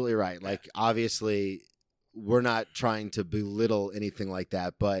absolutely right. Like obviously, we're not trying to belittle anything like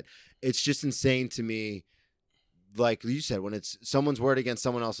that, but it's just insane to me. Like you said, when it's someone's word against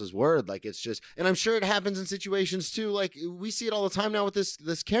someone else's word, like it's just, and I'm sure it happens in situations too. Like we see it all the time now with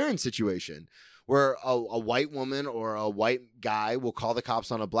this Karen situation, where a white woman or a white guy will call the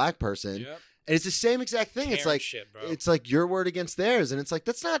cops on a black person, and it's the same exact thing. Karen it's like shit, bro. It's like your word against theirs, and it's like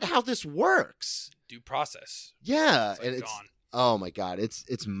that's not how this works. Due process. Yeah, it's like and gone. Oh my God,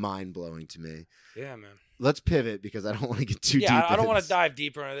 it's mind blowing to me. Yeah, man. Let's pivot because I don't want to get too deep. Yeah, I don't want to dive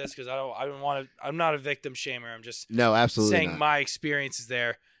deeper into this because I don't want to. I'm not a victim shamer. I'm just absolutely saying not. my experiences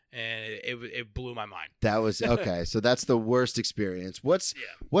there, and it blew my mind. That was okay. So that's the worst experience. What's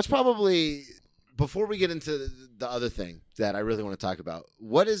probably, before we get into the other thing that I really want to talk about,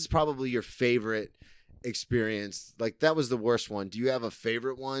 what is probably your favorite experience? Like that was the worst one. Do you have a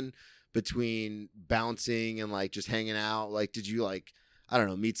favorite one between bouncing and like just hanging out? Like, did you like, I don't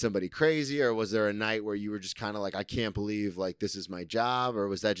know, meet somebody crazy, or was there a night where you were just kind of like, I can't believe like this is my job, or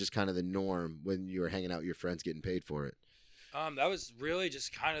was that just kind of the norm when you were hanging out with your friends getting paid for it? That was really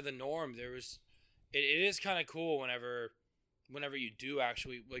just kind of the norm. It is kind of cool whenever you do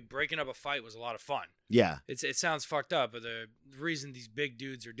actually, like, breaking up a fight was a lot of fun. Yeah. It sounds fucked up, but the reason these big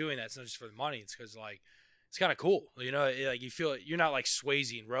dudes are doing that, it's not just for the money. It's because, like, it's kind of cool. You know, like, you feel you're not like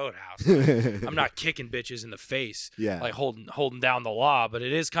Swayze in Roadhouse. Like, I'm not kicking bitches in the face, like holding down the law, but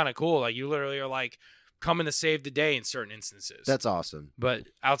it is kind of cool. Like, you literally are like coming to save the day in certain instances. That's awesome. But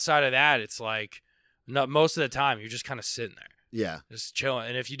outside of that, it's like most of the time you're just kind of sitting there. Yeah. Just chilling.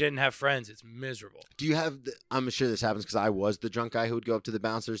 And if you didn't have friends, it's miserable. Do you have, I'm sure this happens because I was the drunk guy who would go up to the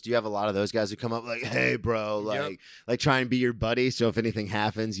bouncers. Do you have a lot of those guys who come up like, hey, bro, like try and be your buddy, so if anything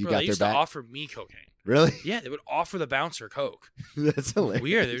happens, you got their back? They used to offer me cocaine. Really? Yeah, they would offer the bouncer coke. That's hilarious.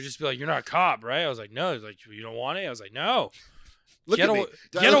 Weird. They would just be like, you're not a cop, right? I was like, no. He's like, you don't want it? I was like, no. Get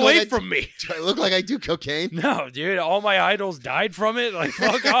away from me. Do I look like I do cocaine? No, dude. All my idols died from it. Like,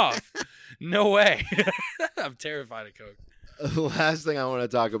 fuck off. No way. I'm terrified of coke. The last thing I want to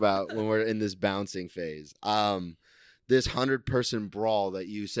talk about when we're in this bouncing phase, this 100-person brawl that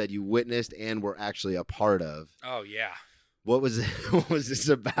you said you witnessed and were actually a part of. Oh, yeah. What was this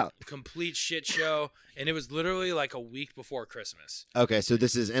about? Complete shit show, and it was literally like a week before Christmas. Okay, so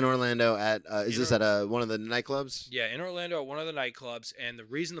this is in Orlando at this at one of the nightclubs? Yeah, in Orlando at one of the nightclubs, and the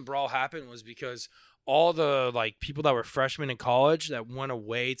reason the brawl happened was because all the like people that were freshmen in college that went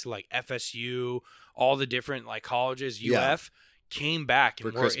away to like FSU, all the different like colleges, UF, came back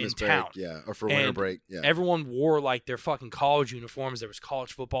and were Christmas in town. break, or for winter break. Yeah, everyone wore like their fucking college uniforms. There was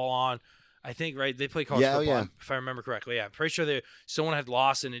college football on. I think, right? They play college football, if I remember correctly. Yeah, I'm pretty sure someone had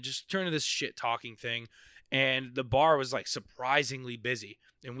lost, and it just turned into this shit-talking thing. And the bar was, like, surprisingly busy,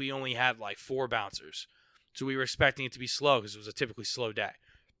 and we only had, like, 4 bouncers. So we were expecting it to be slow because it was a typically slow day.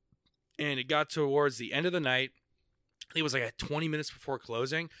 And it got towards the end of the night. I think it was, like, 20 minutes before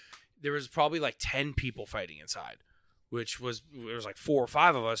closing. There was probably, like, 10 people fighting inside, which was – there was, like, 4 or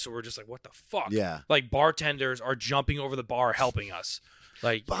 5 of us, so we're just like, what the fuck? Yeah. Like, bartenders are jumping over the bar helping us.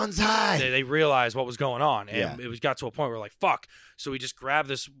 Like, Bonsai! They realized what was going on, and it got to a point where we're like, fuck. So we just grabbed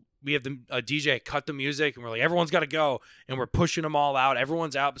this. We have a DJ cut the music, and we're like, everyone's got to go, and we're pushing them all out.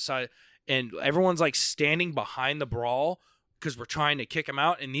 Everyone's out beside, and everyone's like standing behind the brawl because we're trying to kick them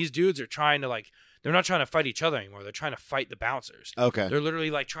out. And these dudes are trying to like, they're not trying to fight each other anymore. They're trying to fight the bouncers. Okay. They're literally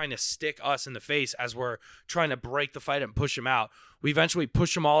like trying to stick us in the face as we're trying to break the fight and push them out. We eventually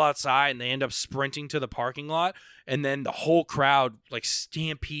push them all outside, and they end up sprinting to the parking lot, and then the whole crowd like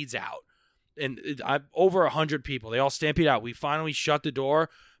stampedes out. And over 100 people, they all stampede out. We finally shut the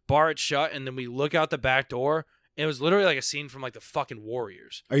door, bar it shut, and then we look out the back door. And it was literally like a scene from like the fucking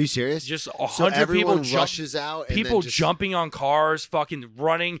Warriors. Are you serious? Just 100 people rushes out. And people then jumping on cars, fucking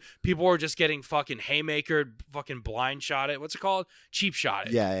running. People were just getting fucking haymakered, fucking blind shot it. What's it called? Cheap shot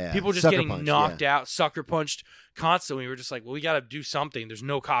it. Yeah. People just getting knocked out, sucker punched constantly. We were just like, well, we got to do something. There's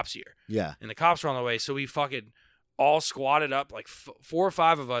no cops here. Yeah. And the cops were on the way. So we fucking all squatted up, like 4 or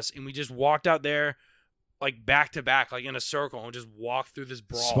 5 of us, and we just walked out there like back to back, like in a circle, and just walked through this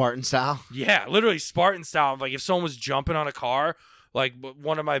brawl. Spartan style? Yeah, literally Spartan style. Like if someone was jumping on a car, like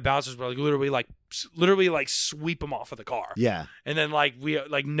one of my bouncers were like literally like sweep them off of the car. Yeah. And then like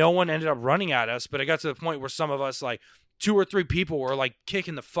no one ended up running at us, but it got to the point where some of us, like 2 or 3 people, were like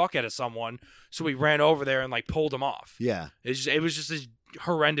kicking the fuck out of someone. So we ran over there and like pulled them off. Yeah. It was just this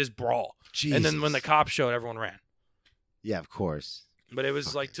horrendous brawl. Jesus. And then when the cops showed, everyone ran. Yeah, of course. But it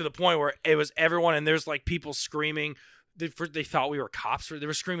was like to the point where it was everyone, and there's like people screaming. They thought we were cops. They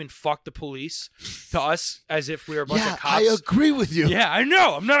were screaming "fuck the police" to us as if we were a bunch of cops. I agree with you. Yeah, I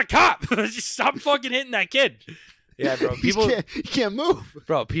know. I'm not a cop. Just stop fucking hitting that kid. Yeah, bro. People you can't move.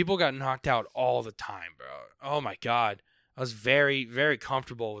 Bro, people got knocked out all the time, bro. Oh my God. I was very, very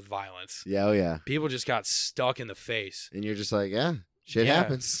comfortable with violence. Yeah, oh yeah. People just got stuck in the face. And you're just like, yeah. Shit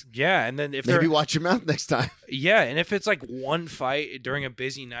happens. Yeah, and then if maybe watch your mouth next time. Yeah, and if it's like one fight during a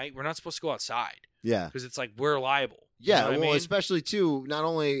busy night, we're not supposed to go outside. Yeah, because it's like we're liable. Yeah, you know what I mean? Especially too. Not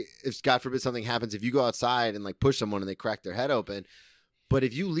only if God forbid something happens, if you go outside and like push someone and they crack their head open, but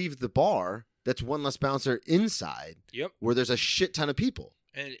if you leave the bar, that's one less bouncer inside. Yep. Where there's a shit ton of people.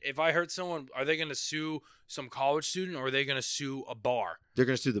 And if I hurt someone, are they going to sue some college student or are they going to sue a bar? They're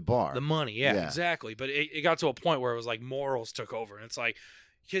going to sue the bar. The money, yeah. Exactly. But it got to a point where it was like morals took over. And it's like,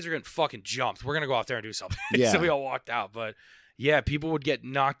 kids are getting fucking jumped. We're going to go out there and do something. Yeah. So we all walked out. But yeah, people would get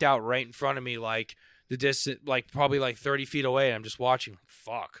knocked out right in front of me, like the distance, like probably like 30 feet away. And I'm just watching.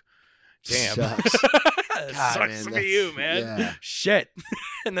 Fuck. damn. Sucks. It God, sucks man, for that's- you, man. yeah. Shit.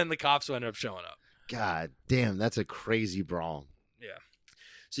 And then the cops ended up showing up. God damn, that's a crazy brawl. Yeah.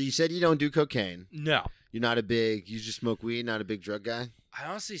 So you said you don't do cocaine. No. You just smoke weed, not a big drug guy? I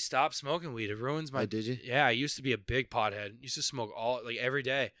honestly stopped smoking weed. It ruins my. Oh, did you? Yeah, I used to be a big pothead. Used to smoke every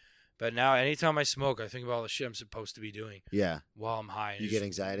day. But now, anytime I smoke, I think about all the shit I'm supposed to be doing Yeah. while I'm high. And You it get just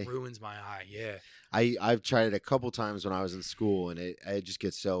anxiety? Ruins my high. Yeah. I've tried it a couple times when I was in school, and I just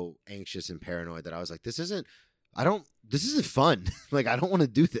get so anxious and paranoid that I was like, this isn't fun. Like, I don't want to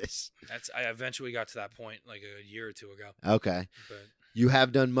do this. I eventually got to that point like a year or two ago. Okay. But You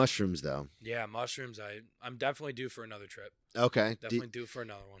have done mushrooms, though. yeah, mushrooms. I'm definitely due for another trip. Okay. Definitely due for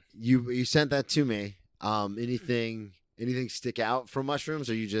another one. You sent that to me. Anything stick out from mushrooms,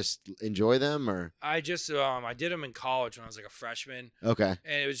 or you just enjoy them, or? I just I did them in college when I was like a freshman, Okay.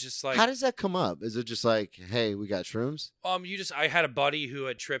 and it was just like How does that come up? Is it just like, hey, we got shrooms? I had a buddy who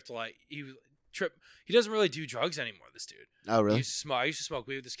had tripped he doesn't really do drugs anymore, this dude. Oh, He really? used to smoke. I used to smoke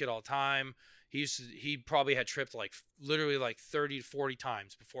weed with this kid all the time. He probably had tripped like literally like 30 to 40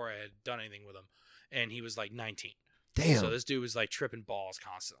 times before I had done anything with him, and he was like 19. Damn. So this dude was like tripping balls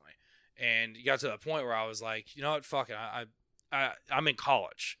constantly, and he got to the point where I was like, you know what, fuck it, I'm in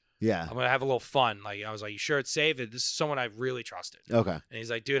college. Yeah. I'm gonna have a little fun. Like I was like, you sure it's safe? This is someone I really trusted. Okay. And he's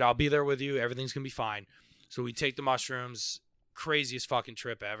like, dude, I'll be there with you. Everything's gonna be fine. So we take the mushrooms. Craziest fucking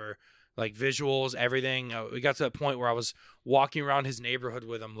trip ever. Like visuals, everything. We got to that point where I was walking around his neighborhood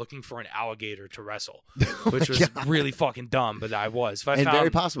with him, looking for an alligator to wrestle, which was God. really fucking dumb. But I was. If I And found, very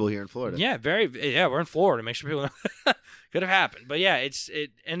possible here in Florida. yeah, we're in Florida. Make sure people know. Could have happened, but yeah,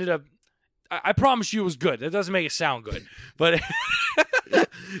 it ended up. I promise you, it was good. That doesn't make it sound good, but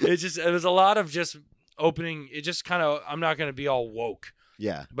it was a lot of just opening. It just kind of. I'm not gonna be all woke.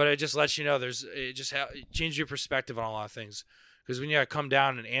 Yeah. But it just lets you know it changes your perspective on a lot of things. Because when you come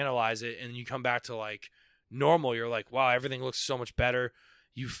down and analyze it and you come back to like normal, you're like, wow, everything looks so much better.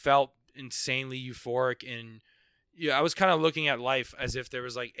 You felt insanely euphoric. And yeah, I was kind of looking at life as if there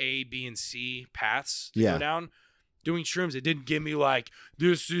was like A, B, and C paths to Yeah. go down. Doing shrooms, it didn't give me like,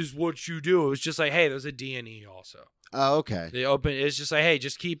 this is what you do. It was just like, hey, there's a D and E also. Oh, okay. It's just like, hey,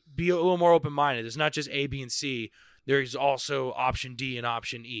 just be a little more open-minded. It's not just A, B, and C. There's also option D and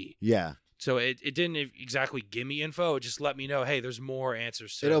option E. Yeah. So it didn't exactly give me info. It just let me know, hey, there's more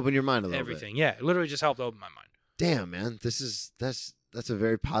answers to It opened your mind a little everything. Yeah, it literally just helped open my mind. bit. Damn, man. That's a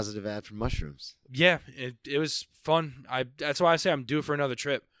very positive ad for mushrooms. Yeah, it was fun. That's why I say I'm due for another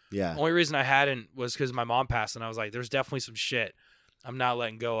trip. Yeah. Only reason I hadn't was because my mom passed, and I was like, there's definitely some shit I'm not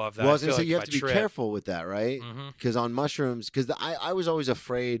letting go of. That Well, I I was feel gonna say like you if have I to be trip- careful with that, right? Mhm. Because on mushrooms, because I was always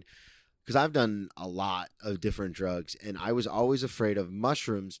afraid, because I've done a lot of different drugs, and I was always afraid of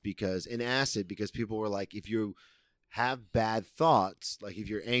mushrooms because people were like, if you have bad thoughts, like if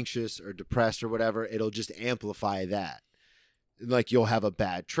you're anxious or depressed or whatever, it'll just amplify that. Like you'll have a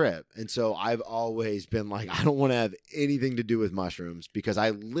bad trip. And so I've always been like, I don't want to have anything to do with mushrooms because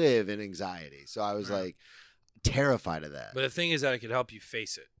I live in anxiety. So I was Right. like terrified of that. But the thing is that it could help you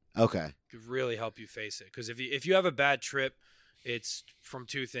face it. Okay. It could really help you face it. Because if you have a bad trip, it's from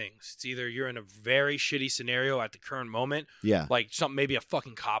two things. It's either you're in a very shitty scenario at the current moment, Yeah. like maybe a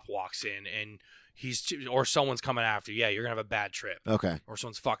fucking cop walks in and or someone's coming after you. Yeah, you're gonna have a bad trip, Okay. or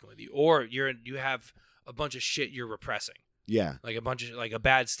someone's fucking with you, or you have a bunch of shit you're repressing, Yeah. like a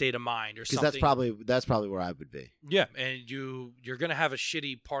bad state of mind or Because something. that's probably where I would be. Yeah, and you're gonna have a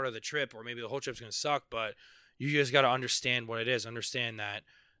shitty part of the trip, or maybe the whole trip's gonna suck, but you just got to understand what it is. Understand that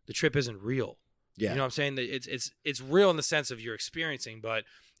the trip isn't real. Yeah. You know what I'm saying? That it's real in the sense of you're experiencing, but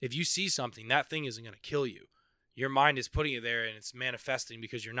if you see something, that thing isn't going to kill you. Your mind is putting it there, and it's manifesting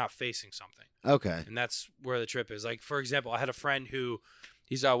because you're not facing something, Okay. and that's where the trip is. Like, for example, I had a friend who,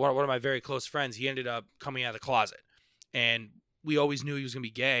 he's one of my very close friends. He ended up coming out of the closet, and we always knew he was going to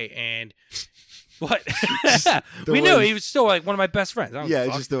be gay. And what the we way knew you- he was still like one of my best friends. I don't Yeah, give a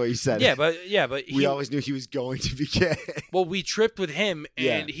it's fuck. just the way you said yeah, it. but We always knew he was going to be gay. well, we tripped with him,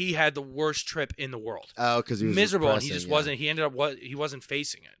 and Yeah. he had the worst trip in the world. Oh, because he was Miserable, and he repressing, just yeah. wasn't. He ended up he wasn't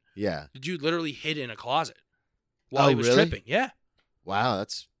facing it. Yeah. The dude literally hid in a closet while Oh, he was really? tripping. Yeah, Wow,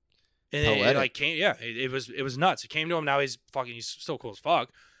 that's and it Poetic. like came. Yeah, it was nuts. It came to him. Now he's still cool as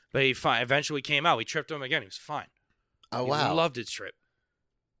fuck, but he eventually came out. We tripped him again. He was fine. oh He wow, loved his trip.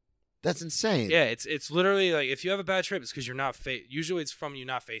 that's insane. Yeah, it's literally like if you have a bad trip, it's because you're not usually it's from you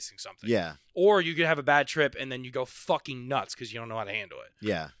not facing something. Yeah. Or you could have a bad trip and then you go fucking nuts because you don't know how to handle it.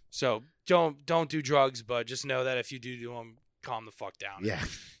 Yeah. So don't do drugs, but just know that if you do them, calm the fuck down. Yeah.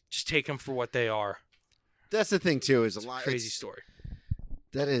 Just take them for what they are. That's the thing too. Is a It's a lot crazy it's- story.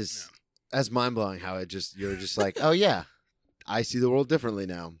 That is that's mind blowing. How you're just like, oh yeah, I see the world differently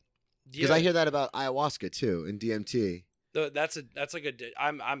now. Because I hear that about ayahuasca too and DMT. That's like a.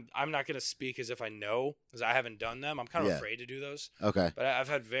 I'm not gonna speak as if I know, because I haven't done them. I'm kind of afraid to do those. Okay. But I've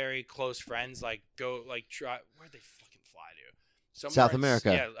had very close friends like go like try. Where'd they fucking fly to? Somewhere South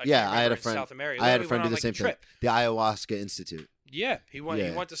America. I had a friend. South America. I had a friend do the like same thing. The Ayahuasca Institute. Yeah, he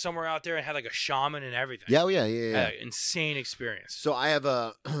went to somewhere out there and had like a shaman and everything. Yeah. Insane experience. So I have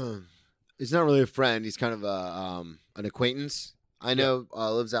a. He's not really a friend. He's kind of an acquaintance. I know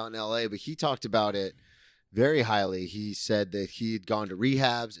lives out in LA, but he talked about it very highly. He said that he'd gone to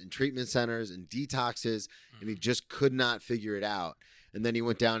rehabs and treatment centers and detoxes, and he just could not figure it out. And then he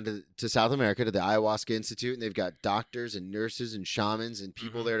went down to South America to the Ayahuasca Institute, and they've got doctors and nurses and shamans and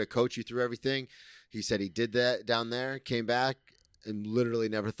people there to coach you through everything. He said he did that down there, came back, and literally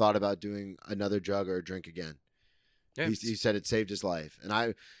never thought about doing another drug or a drink again. Yeah. He said it saved his life.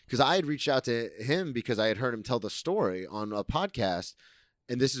 And because I had reached out to him because I had heard him tell the story on a podcast.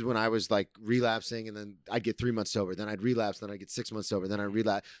 And this is when I was like relapsing, and then I'd get 3 months sober. Then I'd relapse. Then I'd get 6 months sober. Then I'd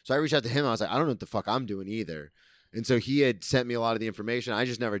relapse. So I reached out to him. I was like, I don't know what the fuck I'm doing either. And so he had sent me a lot of the information. I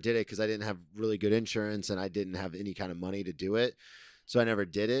just never did it because I didn't have really good insurance and I didn't have any kind of money to do it. So I never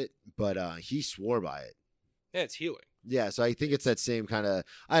did it. But he swore by it. Yeah, it's healing. Yeah, so I think it's that same kind of,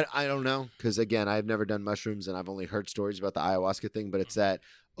 I don't know, because again, I've never done mushrooms and I've only heard stories about the ayahuasca thing, but it's that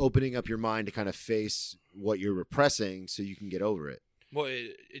opening up your mind to kind of face what you're repressing so you can get over it. Well,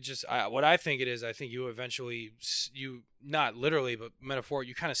 it just, what I think it is, I think you eventually, you not literally, but metaphor,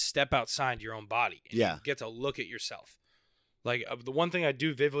 you kind of step outside your own body. And you get to look at yourself. Like the one thing I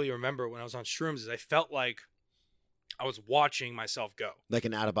do vividly remember when I was on shrooms is I felt like I was watching myself go. Like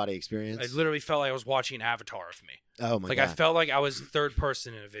an out-of-body experience? I literally felt like I was watching an avatar of me. Oh, my God. Like, I felt like I was third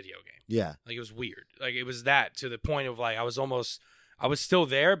person in a video game. Yeah. Like, it was weird. Like, it was that to the point of, like, I was still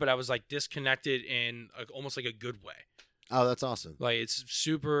there, but I was, like, disconnected in almost like a good way. Oh, that's awesome. Like, it's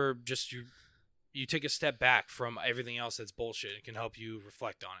super just you take a step back from everything else that's bullshit. It can help you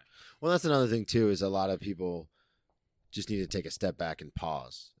reflect on it. Well, that's another thing, too, is a lot of people just need to take a step back and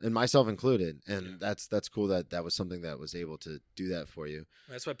pause, and myself included. And that's cool that was something that was able to do that for you.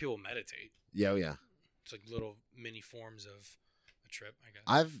 That's why people meditate. Yeah, yeah. It's like little mini forms of a trip, I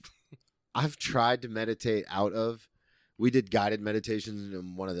guess. I've tried to meditate out of. We did guided meditations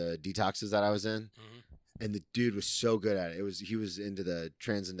in one of the detoxes that I was in, and the dude was so good at it. He was into the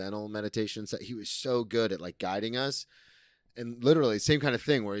transcendental meditations. He was so good at like guiding us, and literally same kind of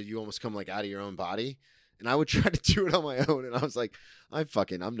thing where you almost come like out of your own body. And I would try to do it on my own, and I was like, I'm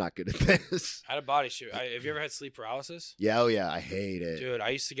not good at this. I had a body shoot. Have you ever had sleep paralysis? Yeah, oh yeah, I hate it. Dude, I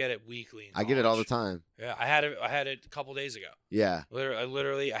used to get it weekly. I get it all the time. Yeah, I had it a couple days ago. Yeah.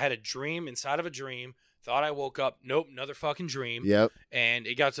 I had a dream inside of a dream. Thought I woke up. Nope, another fucking dream. Yep. And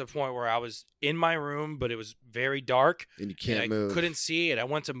it got to the point where I was in my room, but it was very dark. And you can't move. I couldn't see it. I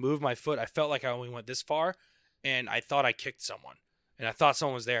went to move my foot. I felt like I only went this far, and I thought I kicked someone. And I thought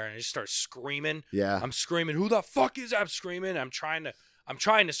someone was there, and I just started screaming. Yeah. I'm screaming, who the fuck is that? I'm screaming. I'm trying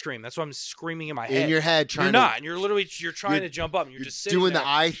to scream. That's why I'm screaming in my head. In your head, You're not. And you're trying to jump up, and you're just sitting doing there. the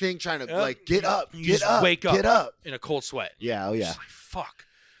eye thing, trying to like get up, wake up, get up in a cold sweat. Yeah, oh yeah. Just like, fuck.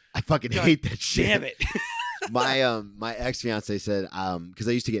 I fucking hate that shit. Damn it. My ex-fiance said, because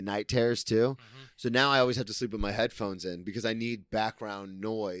I used to get night terrors too. So now I always have to sleep with my headphones in because I need background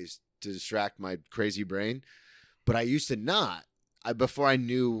noise to distract my crazy brain. But I used to not. Before I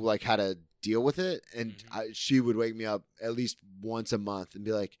knew like how to deal with it, and she would wake me up at least once a month and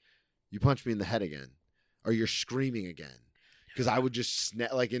be like, "You punched me in the head again, or you're screaming again," because I would just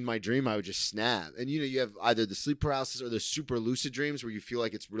snap. Like in my dream, I would just snap. And you have either the sleep paralysis or the super lucid dreams where you feel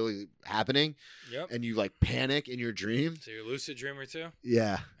like it's really happening, and you like panic in your dream. So you're a lucid dreamer too?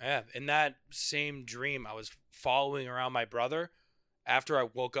 Yeah. Yeah. In that same dream, I was following around my brother after I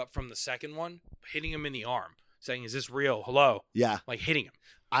woke up from the second one, hitting him in the arm. Saying, "Is this real? Hello?" Yeah. Like hitting him.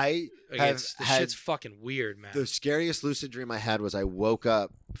 Shit's fucking weird, man. The scariest lucid dream I had was I woke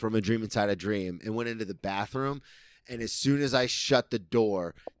up from a dream inside a dream and went into the bathroom, and as soon as I shut the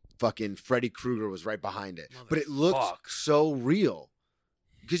door, fucking Freddy Krueger was right behind it. But it looked so real.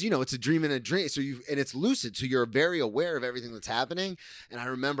 Because it's a dream in a dream, and it's lucid, so you're very aware of everything that's happening. And I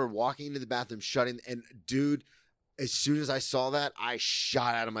remember walking into the bathroom, and dude, as soon as I saw that, I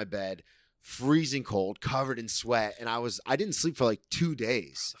shot out of my bed. Freezing cold, covered in sweat, and I didn't sleep for like 2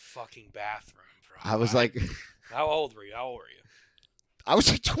 days. The fucking bathroom, bro. I was like, how old were you? I was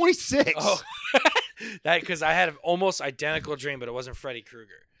like 26. Oh, because I had an almost identical dream, but it wasn't Freddy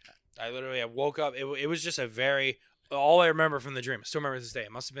Krueger. I woke up. It was just all I remember from the dream. I still remember this day.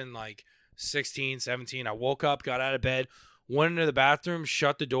 It must have been like 16, 17. I woke up, got out of bed, went into the bathroom,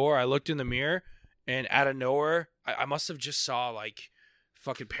 shut the door. I looked in the mirror, and out of nowhere, I must have just saw like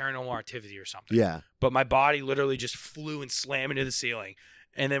fucking Paranormal Activity or something. Yeah. But my body literally just flew and slammed into the ceiling.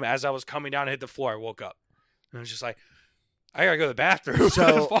 And then as I was coming down to hit the floor, I woke up. And I was just like, I gotta go to the bathroom.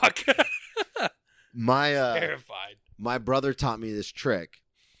 So- Fuck. My Terrified. my brother taught me this trick.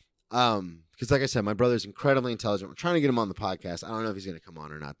 Because like I said, my brother's incredibly intelligent. We're trying to get him on the podcast. I don't know if he's going to come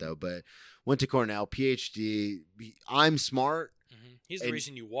on or not, though. But went to Cornell, PhD. I'm smart. He's the And-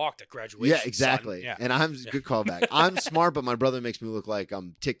 reason you walked at graduation. Yeah, exactly. Son. Yeah. And I'm good callback. I'm smart, but my brother makes me look like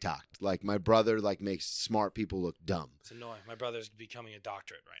I'm TikToked. Like my brother makes smart people look dumb. It's annoying. My brother's becoming a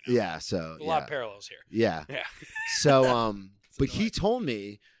doctorate right now. Yeah. So A lot of parallels here. Yeah. Yeah. So but annoying. he told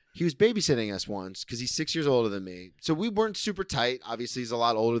me he was babysitting us once because he's 6 years older than me. So we weren't super tight. Obviously, he's a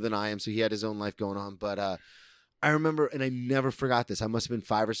lot older than I am, so he had his own life going on. But I remember, and I never forgot this. I must have been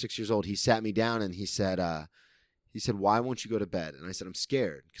 5 or 6 years old. He sat me down and he said, "Why won't you go to bed?" And I said, "I'm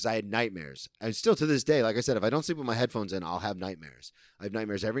scared," because I had nightmares. And still to this day, like I said, if I don't sleep with my headphones in, I'll have nightmares. I have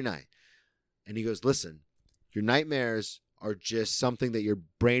nightmares every night. And he goes, "Listen, your nightmares are just something that your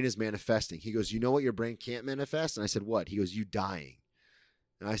brain is manifesting." He goes, "You know what your brain can't manifest?" And I said, "What?" He goes, "You dying."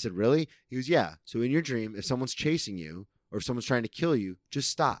 And I said, "Really?" He goes, "Yeah. So in your dream, if someone's chasing you or if someone's trying to kill you, just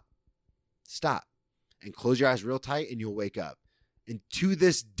stop. Stop. And close your eyes real tight and you'll wake up." And to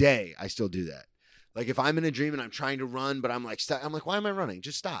this day, I still do that. Like if I'm in a dream and I'm trying to run, but I'm like, why am I running?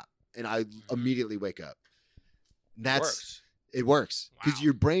 Just stop. And I immediately wake up. Works. It works because Wow.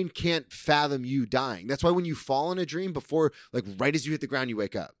 your brain can't fathom you dying. That's why when you fall in a dream before, like right as you hit the ground, you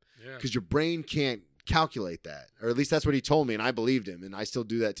wake up Yeah. because your brain can't calculate that. Or at least that's what he told me. And I believed him. And I still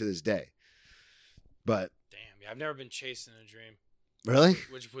do that to this day. But Damn. Yeah. I've never been chased in a dream, really,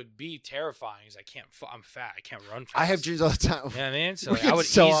 which would be terrifying because I'm fat. I can't run fast. I have dreams all the time. Yeah, man. So We're like, I would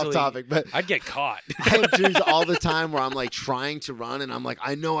so easily, off topic, but I'd get caught. I have dreams all the time where I'm like trying to run and I'm like,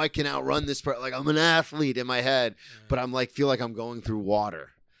 I know I can outrun this part. Like I'm an athlete in my head, but I'm like, feel like I'm going through water.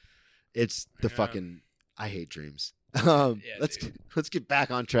 It's the Yeah. fucking, I hate dreams. Yeah, Let's get back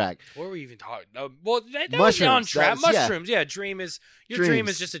on track. What were we even talking? Well, that was Mushrooms, on trap. that was- yeah. Mushrooms. Yeah. Dream is your dream Dreams.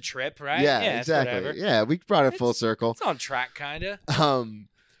 is just a trip, right? Yeah, it's exactly. whatever. Yeah, we brought it full It's- circle. It's on track, kind of.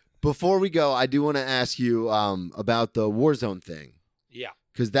 Before we go, I do want to ask you about the Warzone thing. Yeah.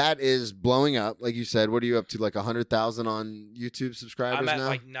 Because that is blowing up. Like you said, what are you up to? Like 100,000 on YouTube subscribers I'm at now?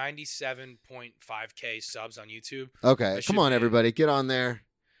 like 97.5K subs on YouTube. Okay, I should come on, be- everybody. Get on there.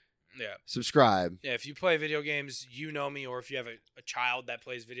 Yeah. Subscribe. Yeah. If you play video games, you know me, or if you have a child that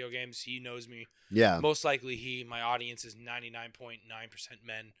plays video games, he knows me. Yeah. Most likely, my audience is 99.9%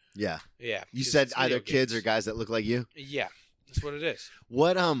 men. Yeah. Yeah. You 'cause said it's video either kids or games. guys that look like you? Yeah. That's what it is.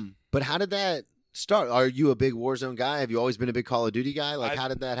 What but how did that start? Are you a big Warzone guy? Have you always been a big Call of Duty guy? Like how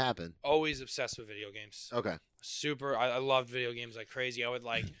did that happen? Always obsessed with video games. Okay. Super. I loved video games like crazy.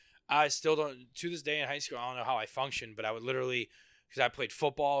 I still don't, to this day in high school, I don't know how I functioned, but I would literally, because I played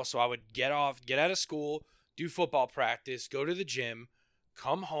football, so I would get out of school, do football practice, go to the gym,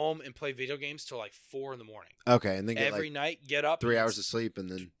 come home and play video games till like 4 a.m. Okay, and then get Every like night, get up. 3 and hours of sleep and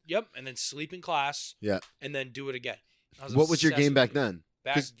then Yep, and then sleep in class. Yeah. And then do it again. What was your game back then?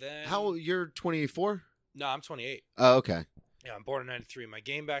 Back 'Cause then. How you're 24? No, I'm 28. Oh, okay. Yeah, I'm born in 93. My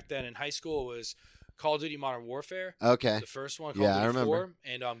game back then in high school was Call of Duty Modern Warfare. Okay. The first one, Call Yeah, I of Duty remember. 4,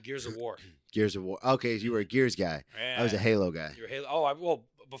 and Gears of War. Gears of War. Okay, so you were a Gears guy. Yeah. I was a Halo guy. You're Halo. Oh, well,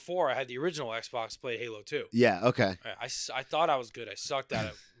 before I had the original Xbox, played Halo 2. Yeah, okay. I thought I was good. I sucked at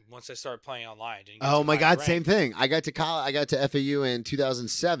it once I started playing online. I didn't get Oh too my high God, rank. same thing. I got to FAU in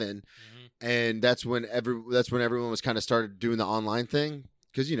 2007, and that's when everyone was kind of started doing the online thing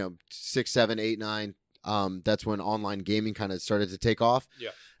because 6, 7, 8, 9. That's when online gaming kind of started to take off. Yeah.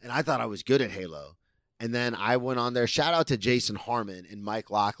 And I thought I was good at Halo, and then I went on there. Shout out to Jason Harmon and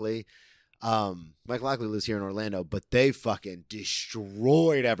Mike Lockley. Mike Lockley lives here in Orlando, but they fucking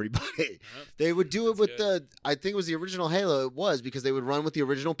destroyed everybody. Yep. They would do it That's with good. I think it was the original Halo. It was because they would run with the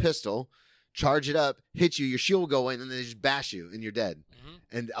original pistol, charge it up, hit you, your shield will go in, and then they just bash you, and you're dead. Mhm.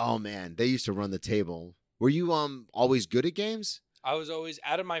 And oh man, they used to run the table. Were you always good at games? I was always,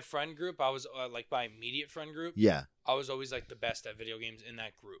 out of my friend group, I was like my immediate friend group, Yeah. I was always like the best at video games in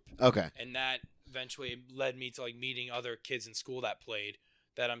that group. Okay. And that eventually led me to like meeting other kids in school that played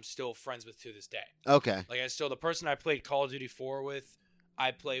that I'm still friends with to this day. Okay. Like the person I played Call of Duty 4 with, I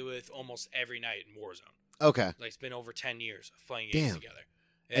play with almost every night in Warzone. Okay. Like it's been over 10 years of playing games Damn. together.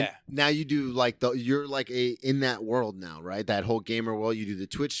 And Yeah. now you do you're like in that world now, right? That whole gamer world. You do the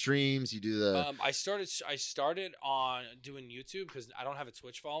Twitch streams. You do the I started on doing YouTube because I don't have a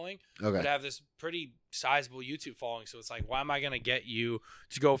Twitch following, okay. but I have this pretty sizable YouTube following. So it's like, why am I going to get you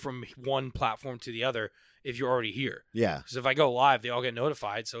to go from one platform to the other if you're already here? Yeah. Because if I go live, they all get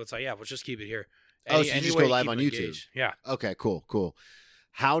notified. So it's like, yeah, we'll just keep it here. Oh, so you just way go to live keep on them YouTube. engaged. Yeah. Okay. Cool.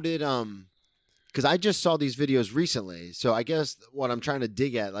 How did because I just saw these videos recently, so I guess what I'm trying to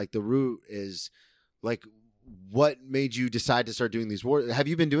dig at, like the root is, like, what made you decide to start doing these Have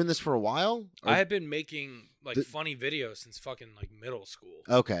you been doing this for a while? I have been making like funny videos since fucking like middle school.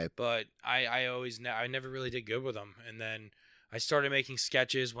 Okay. But I never really did good with them. And then I started making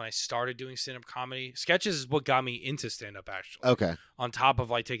sketches when I started doing stand-up comedy. Sketches is what got me into stand-up, actually. Okay. On top of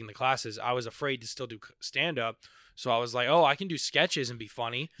like taking the classes, I was afraid to still do stand-up. So I was like, oh, I can do sketches and be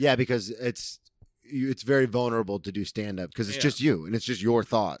funny. Yeah, because it's very vulnerable to do stand-up because it's just you and it's just your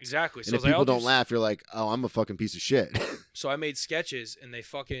thoughts. Exactly. And so if people don't laugh, you're like, oh, I'm a fucking piece of shit. So I made sketches and they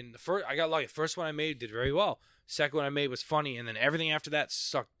fucking I got lucky. The first one I made did very well. Second one I made was funny, and then everything after that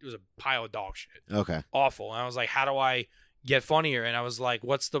sucked. It was a pile of dog shit. Okay. Awful. And I was like, how do I get funnier? And I was like,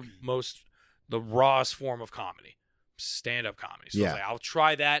 what's the rawest form of comedy? Stand-up comedy. So I was like, I'll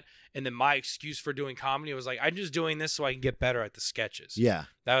try that. And then my excuse for doing comedy was like, I'm just doing this so I can get better at the sketches. Yeah.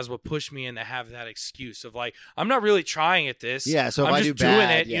 That was what pushed me in to have that excuse of like, I'm not really trying at this. Yeah. So if I'm I just do bad, doing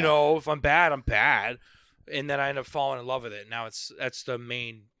it, you know, if I'm bad, I'm bad. And then I end up falling in love with it. Now that's the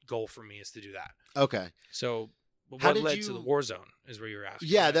main goal for me, is to do that. Okay. So what How led did to you- the Warzone is where you're asking.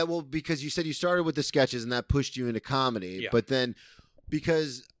 Yeah, right? that will, because you said you started with the sketches and that pushed you into comedy. Yeah. But then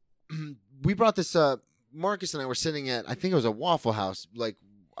because we brought this up, Marcus and I were sitting at, I think it was a Waffle House, like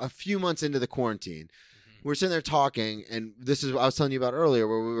a few months into the quarantine. We were sitting there talking, and this is what I was telling you about earlier,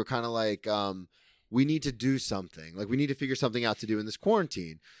 where we were kind of like, we need to do something. Like, we need to figure something out to do in this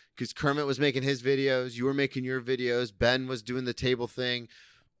quarantine. Because Kermit was making his videos, you were making your videos, Ben was doing the table thing,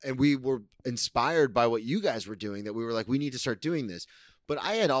 and we were inspired by what you guys were doing, that we were like, we need to start doing this. But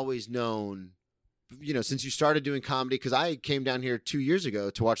I had always known, you know, since you started doing comedy, because I came down here 2 years ago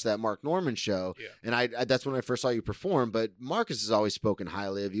to watch that Mark Norman show, and I that's when I first saw you perform. But Marcus has always spoken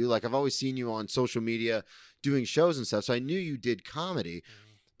highly of you. Like, I've always seen you on social media doing shows and stuff, so I knew you did comedy.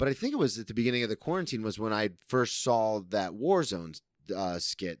 But I think it was at the beginning of the quarantine was when I first saw that Warzone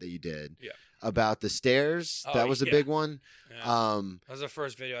skit that you did about the stairs. That was a big one. Yeah. That was the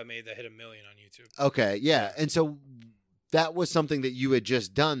first video I made that hit 1 million on YouTube. Okay, yeah. And so that was something that you had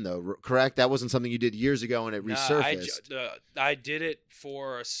just done, though, correct? That wasn't something you did years ago and it resurfaced. I did it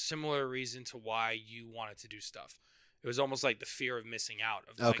for a similar reason to why you wanted to do stuff. It was almost like the fear of missing out.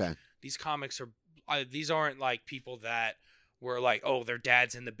 Of like, okay. These comics these aren't like people that were like, oh, their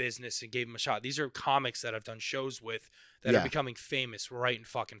dad's in the business and gave them a shot. These are comics that I've done shows with that are becoming famous right in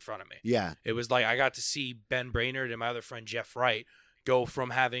fucking front of me. Yeah. It was like I got to see Ben Brainerd and my other friend Jeff Wright go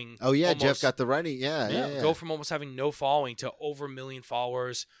from having Jeff got the writing. Yeah. Go from almost having no following to over 1 million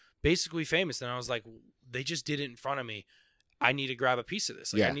followers, basically famous. And I was like, they just did it in front of me. I need to grab a piece of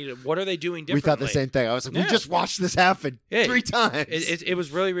this. Like, what are they doing differently? We thought the same thing. I was like, we just watched this happen 3 times. It was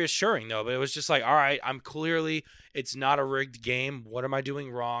really reassuring, though. But it was just like, all right, it's not a rigged game. What am I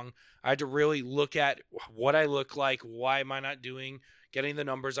doing wrong? I had to really look at what I look like. Why am I not getting the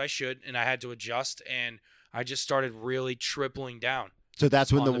numbers I should? And I had to adjust. And I just started really tripling down. So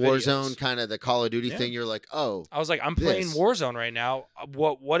that's when the videos. Warzone, kind of the Call of Duty thing, you're like, oh. I was like, I'm playing Warzone right now.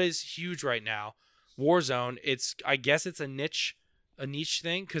 What is huge right now? Warzone, I guess it's a niche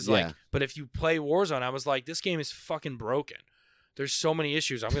thing, because but if you play Warzone, I was like, this game is fucking broken. There's so many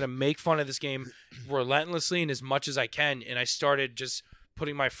issues. I'm gonna make fun of this game relentlessly and as much as I can. And I started just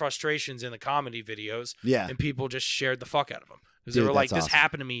putting my frustrations in the comedy videos. Yeah. And people just shared the fuck out of them because they were like, "This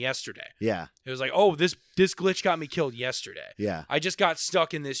happened to me yesterday." Yeah. It was like, "Oh, this glitch got me killed yesterday." Yeah. I just got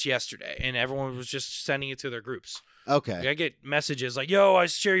stuck in this yesterday, and everyone was just sending it to their groups. Okay. Like, I get messages like, "Yo, I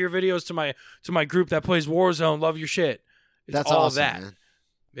share your videos to my group that plays Warzone. Love your shit." That's all awesome, that. man.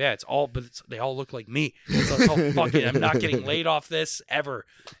 Yeah, they all look like me. So it's all fucking. I'm not getting laid off this ever,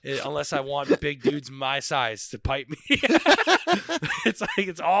 unless I want big dudes my size to pipe me.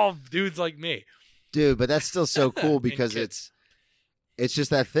 It's all dudes like me, dude. But that's still so cool because it's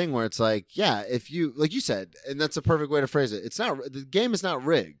just that thing where it's like, yeah, if you, like you said, and that's a perfect way to phrase it. The game is not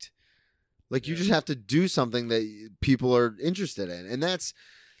rigged. Like, you just have to do something that people are interested in, and that's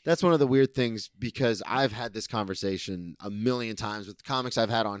one of the weird things, because I've had this conversation a million times with comics I've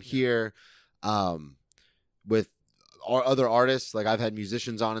had on here, with our other artists. Like, I've had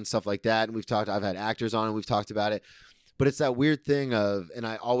musicians on and stuff like that, and I've had actors on and we've talked about it. But it's that weird thing of, and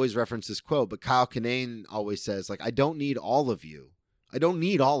I always reference this quote, but Kyle Kinane always says, like, I don't need all of you. I don't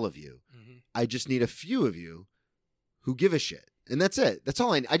need all of you. Mm-hmm. I just need a few of you who give a shit. And that's it. That's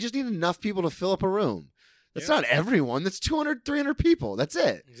all I just need enough people to fill up a room. That's not everyone. That's 200, 300 people. That's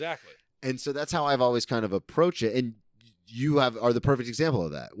it. Exactly. And so that's how I've always kind of approached it. And you are the perfect example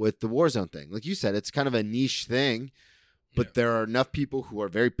of that with the Warzone thing. Like you said, it's kind of a niche thing, but there are enough people who are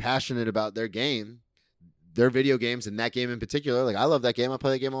very passionate about their game their video games and that game in particular. Like I love that game. I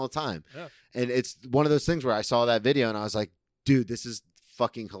play that game all the time. Yeah. And it's one of those things where I saw that video and I was like, dude, this is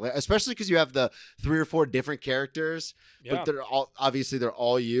fucking hilarious. Especially because you have the 3 or 4 different characters, but they're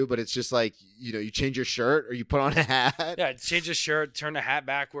all you, but it's just like, you know, you change your shirt or you put on a hat. Yeah, change the shirt, turn the hat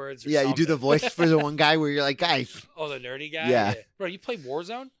backwards. Or Yeah, something. you do the voice for the one guy where you're like, guy. Oh, the nerdy guy? Yeah. Bro, you play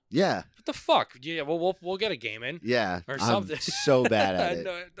Warzone? Yeah. What the fuck? Yeah, well, we'll get a game in. Yeah. Or I'm something. so bad at it.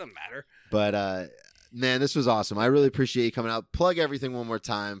 No, it doesn't matter. But man, this was awesome. I really appreciate you coming out. Plug everything one more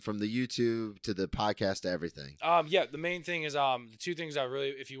time, from the YouTube to the podcast to everything. Yeah, the main thing is the 2 things I really,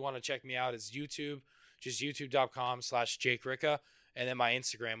 if you want to check me out, is YouTube, just youtube.com/Jake Ricca, and then my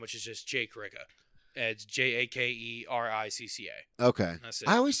Instagram, which is just Jake Ricca. It's JakeRicca. Okay. That's it.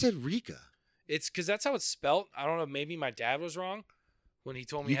 I always said Rika. It's because that's how it's spelled. I don't know. Maybe my dad was wrong when he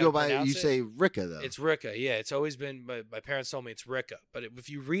told me You how go to by, pronounce you it. say Ricca though. It's Ricca. Yeah, it's always been. My parents told me it's Ricca, but if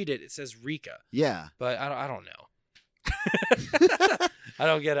you read it, it says Rika. Yeah. But I don't know. I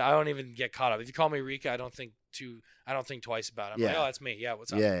don't get it. I don't even get caught up. If you call me Rika, I don't think twice about it. I'm like, oh, that's me. Yeah,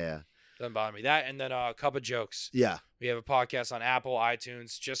 what's up? Yeah. Doesn't bother me. That, and then a Cup of Jokes. Yeah. We have a podcast on Apple,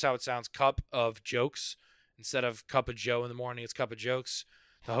 iTunes, just how it sounds, Cup of Jokes. Instead of Cup of Joe in the morning, it's Cup of Jokes.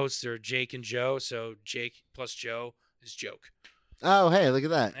 The hosts are Jake and Joe, so Jake plus Joe is Joke. Oh, hey, look at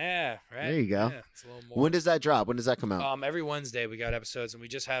that. Yeah, right. There you go. Yeah, it's a little more. When does that drop? When does that come out? Every Wednesday we got episodes, and we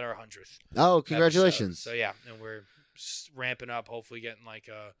just had our 100th. Oh, congratulations. episode. So yeah, and we're ramping up, hopefully getting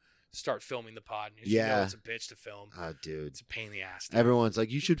start filming the pod. Yeah. It's a bitch to film. Oh, dude. It's a pain in the ass. Dude. Everyone's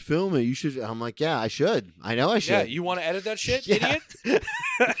like, you should film it. You should. I'm like, yeah, I should. I know I should. Yeah, you want to edit that shit, Yeah. idiot?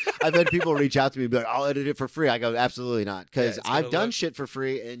 I've had people reach out to me and be like, I'll edit it for free. I go, absolutely not. Because it's I've gonna done look- shit for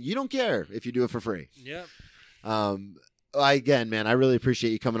free, and you don't care if you do it for free. Yeah. Again, man, I really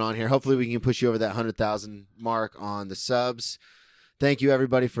appreciate you coming on here. Hopefully we can push you over that 100,000 mark on the subs. Thank you,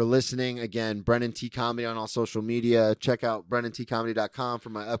 everybody, for listening. Again, Brennan T Comedy on all social media. Check out BrennanTComedy.com for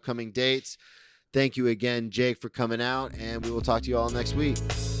my upcoming dates. Thank you again, Jake, for coming out, and we will talk to you all next week.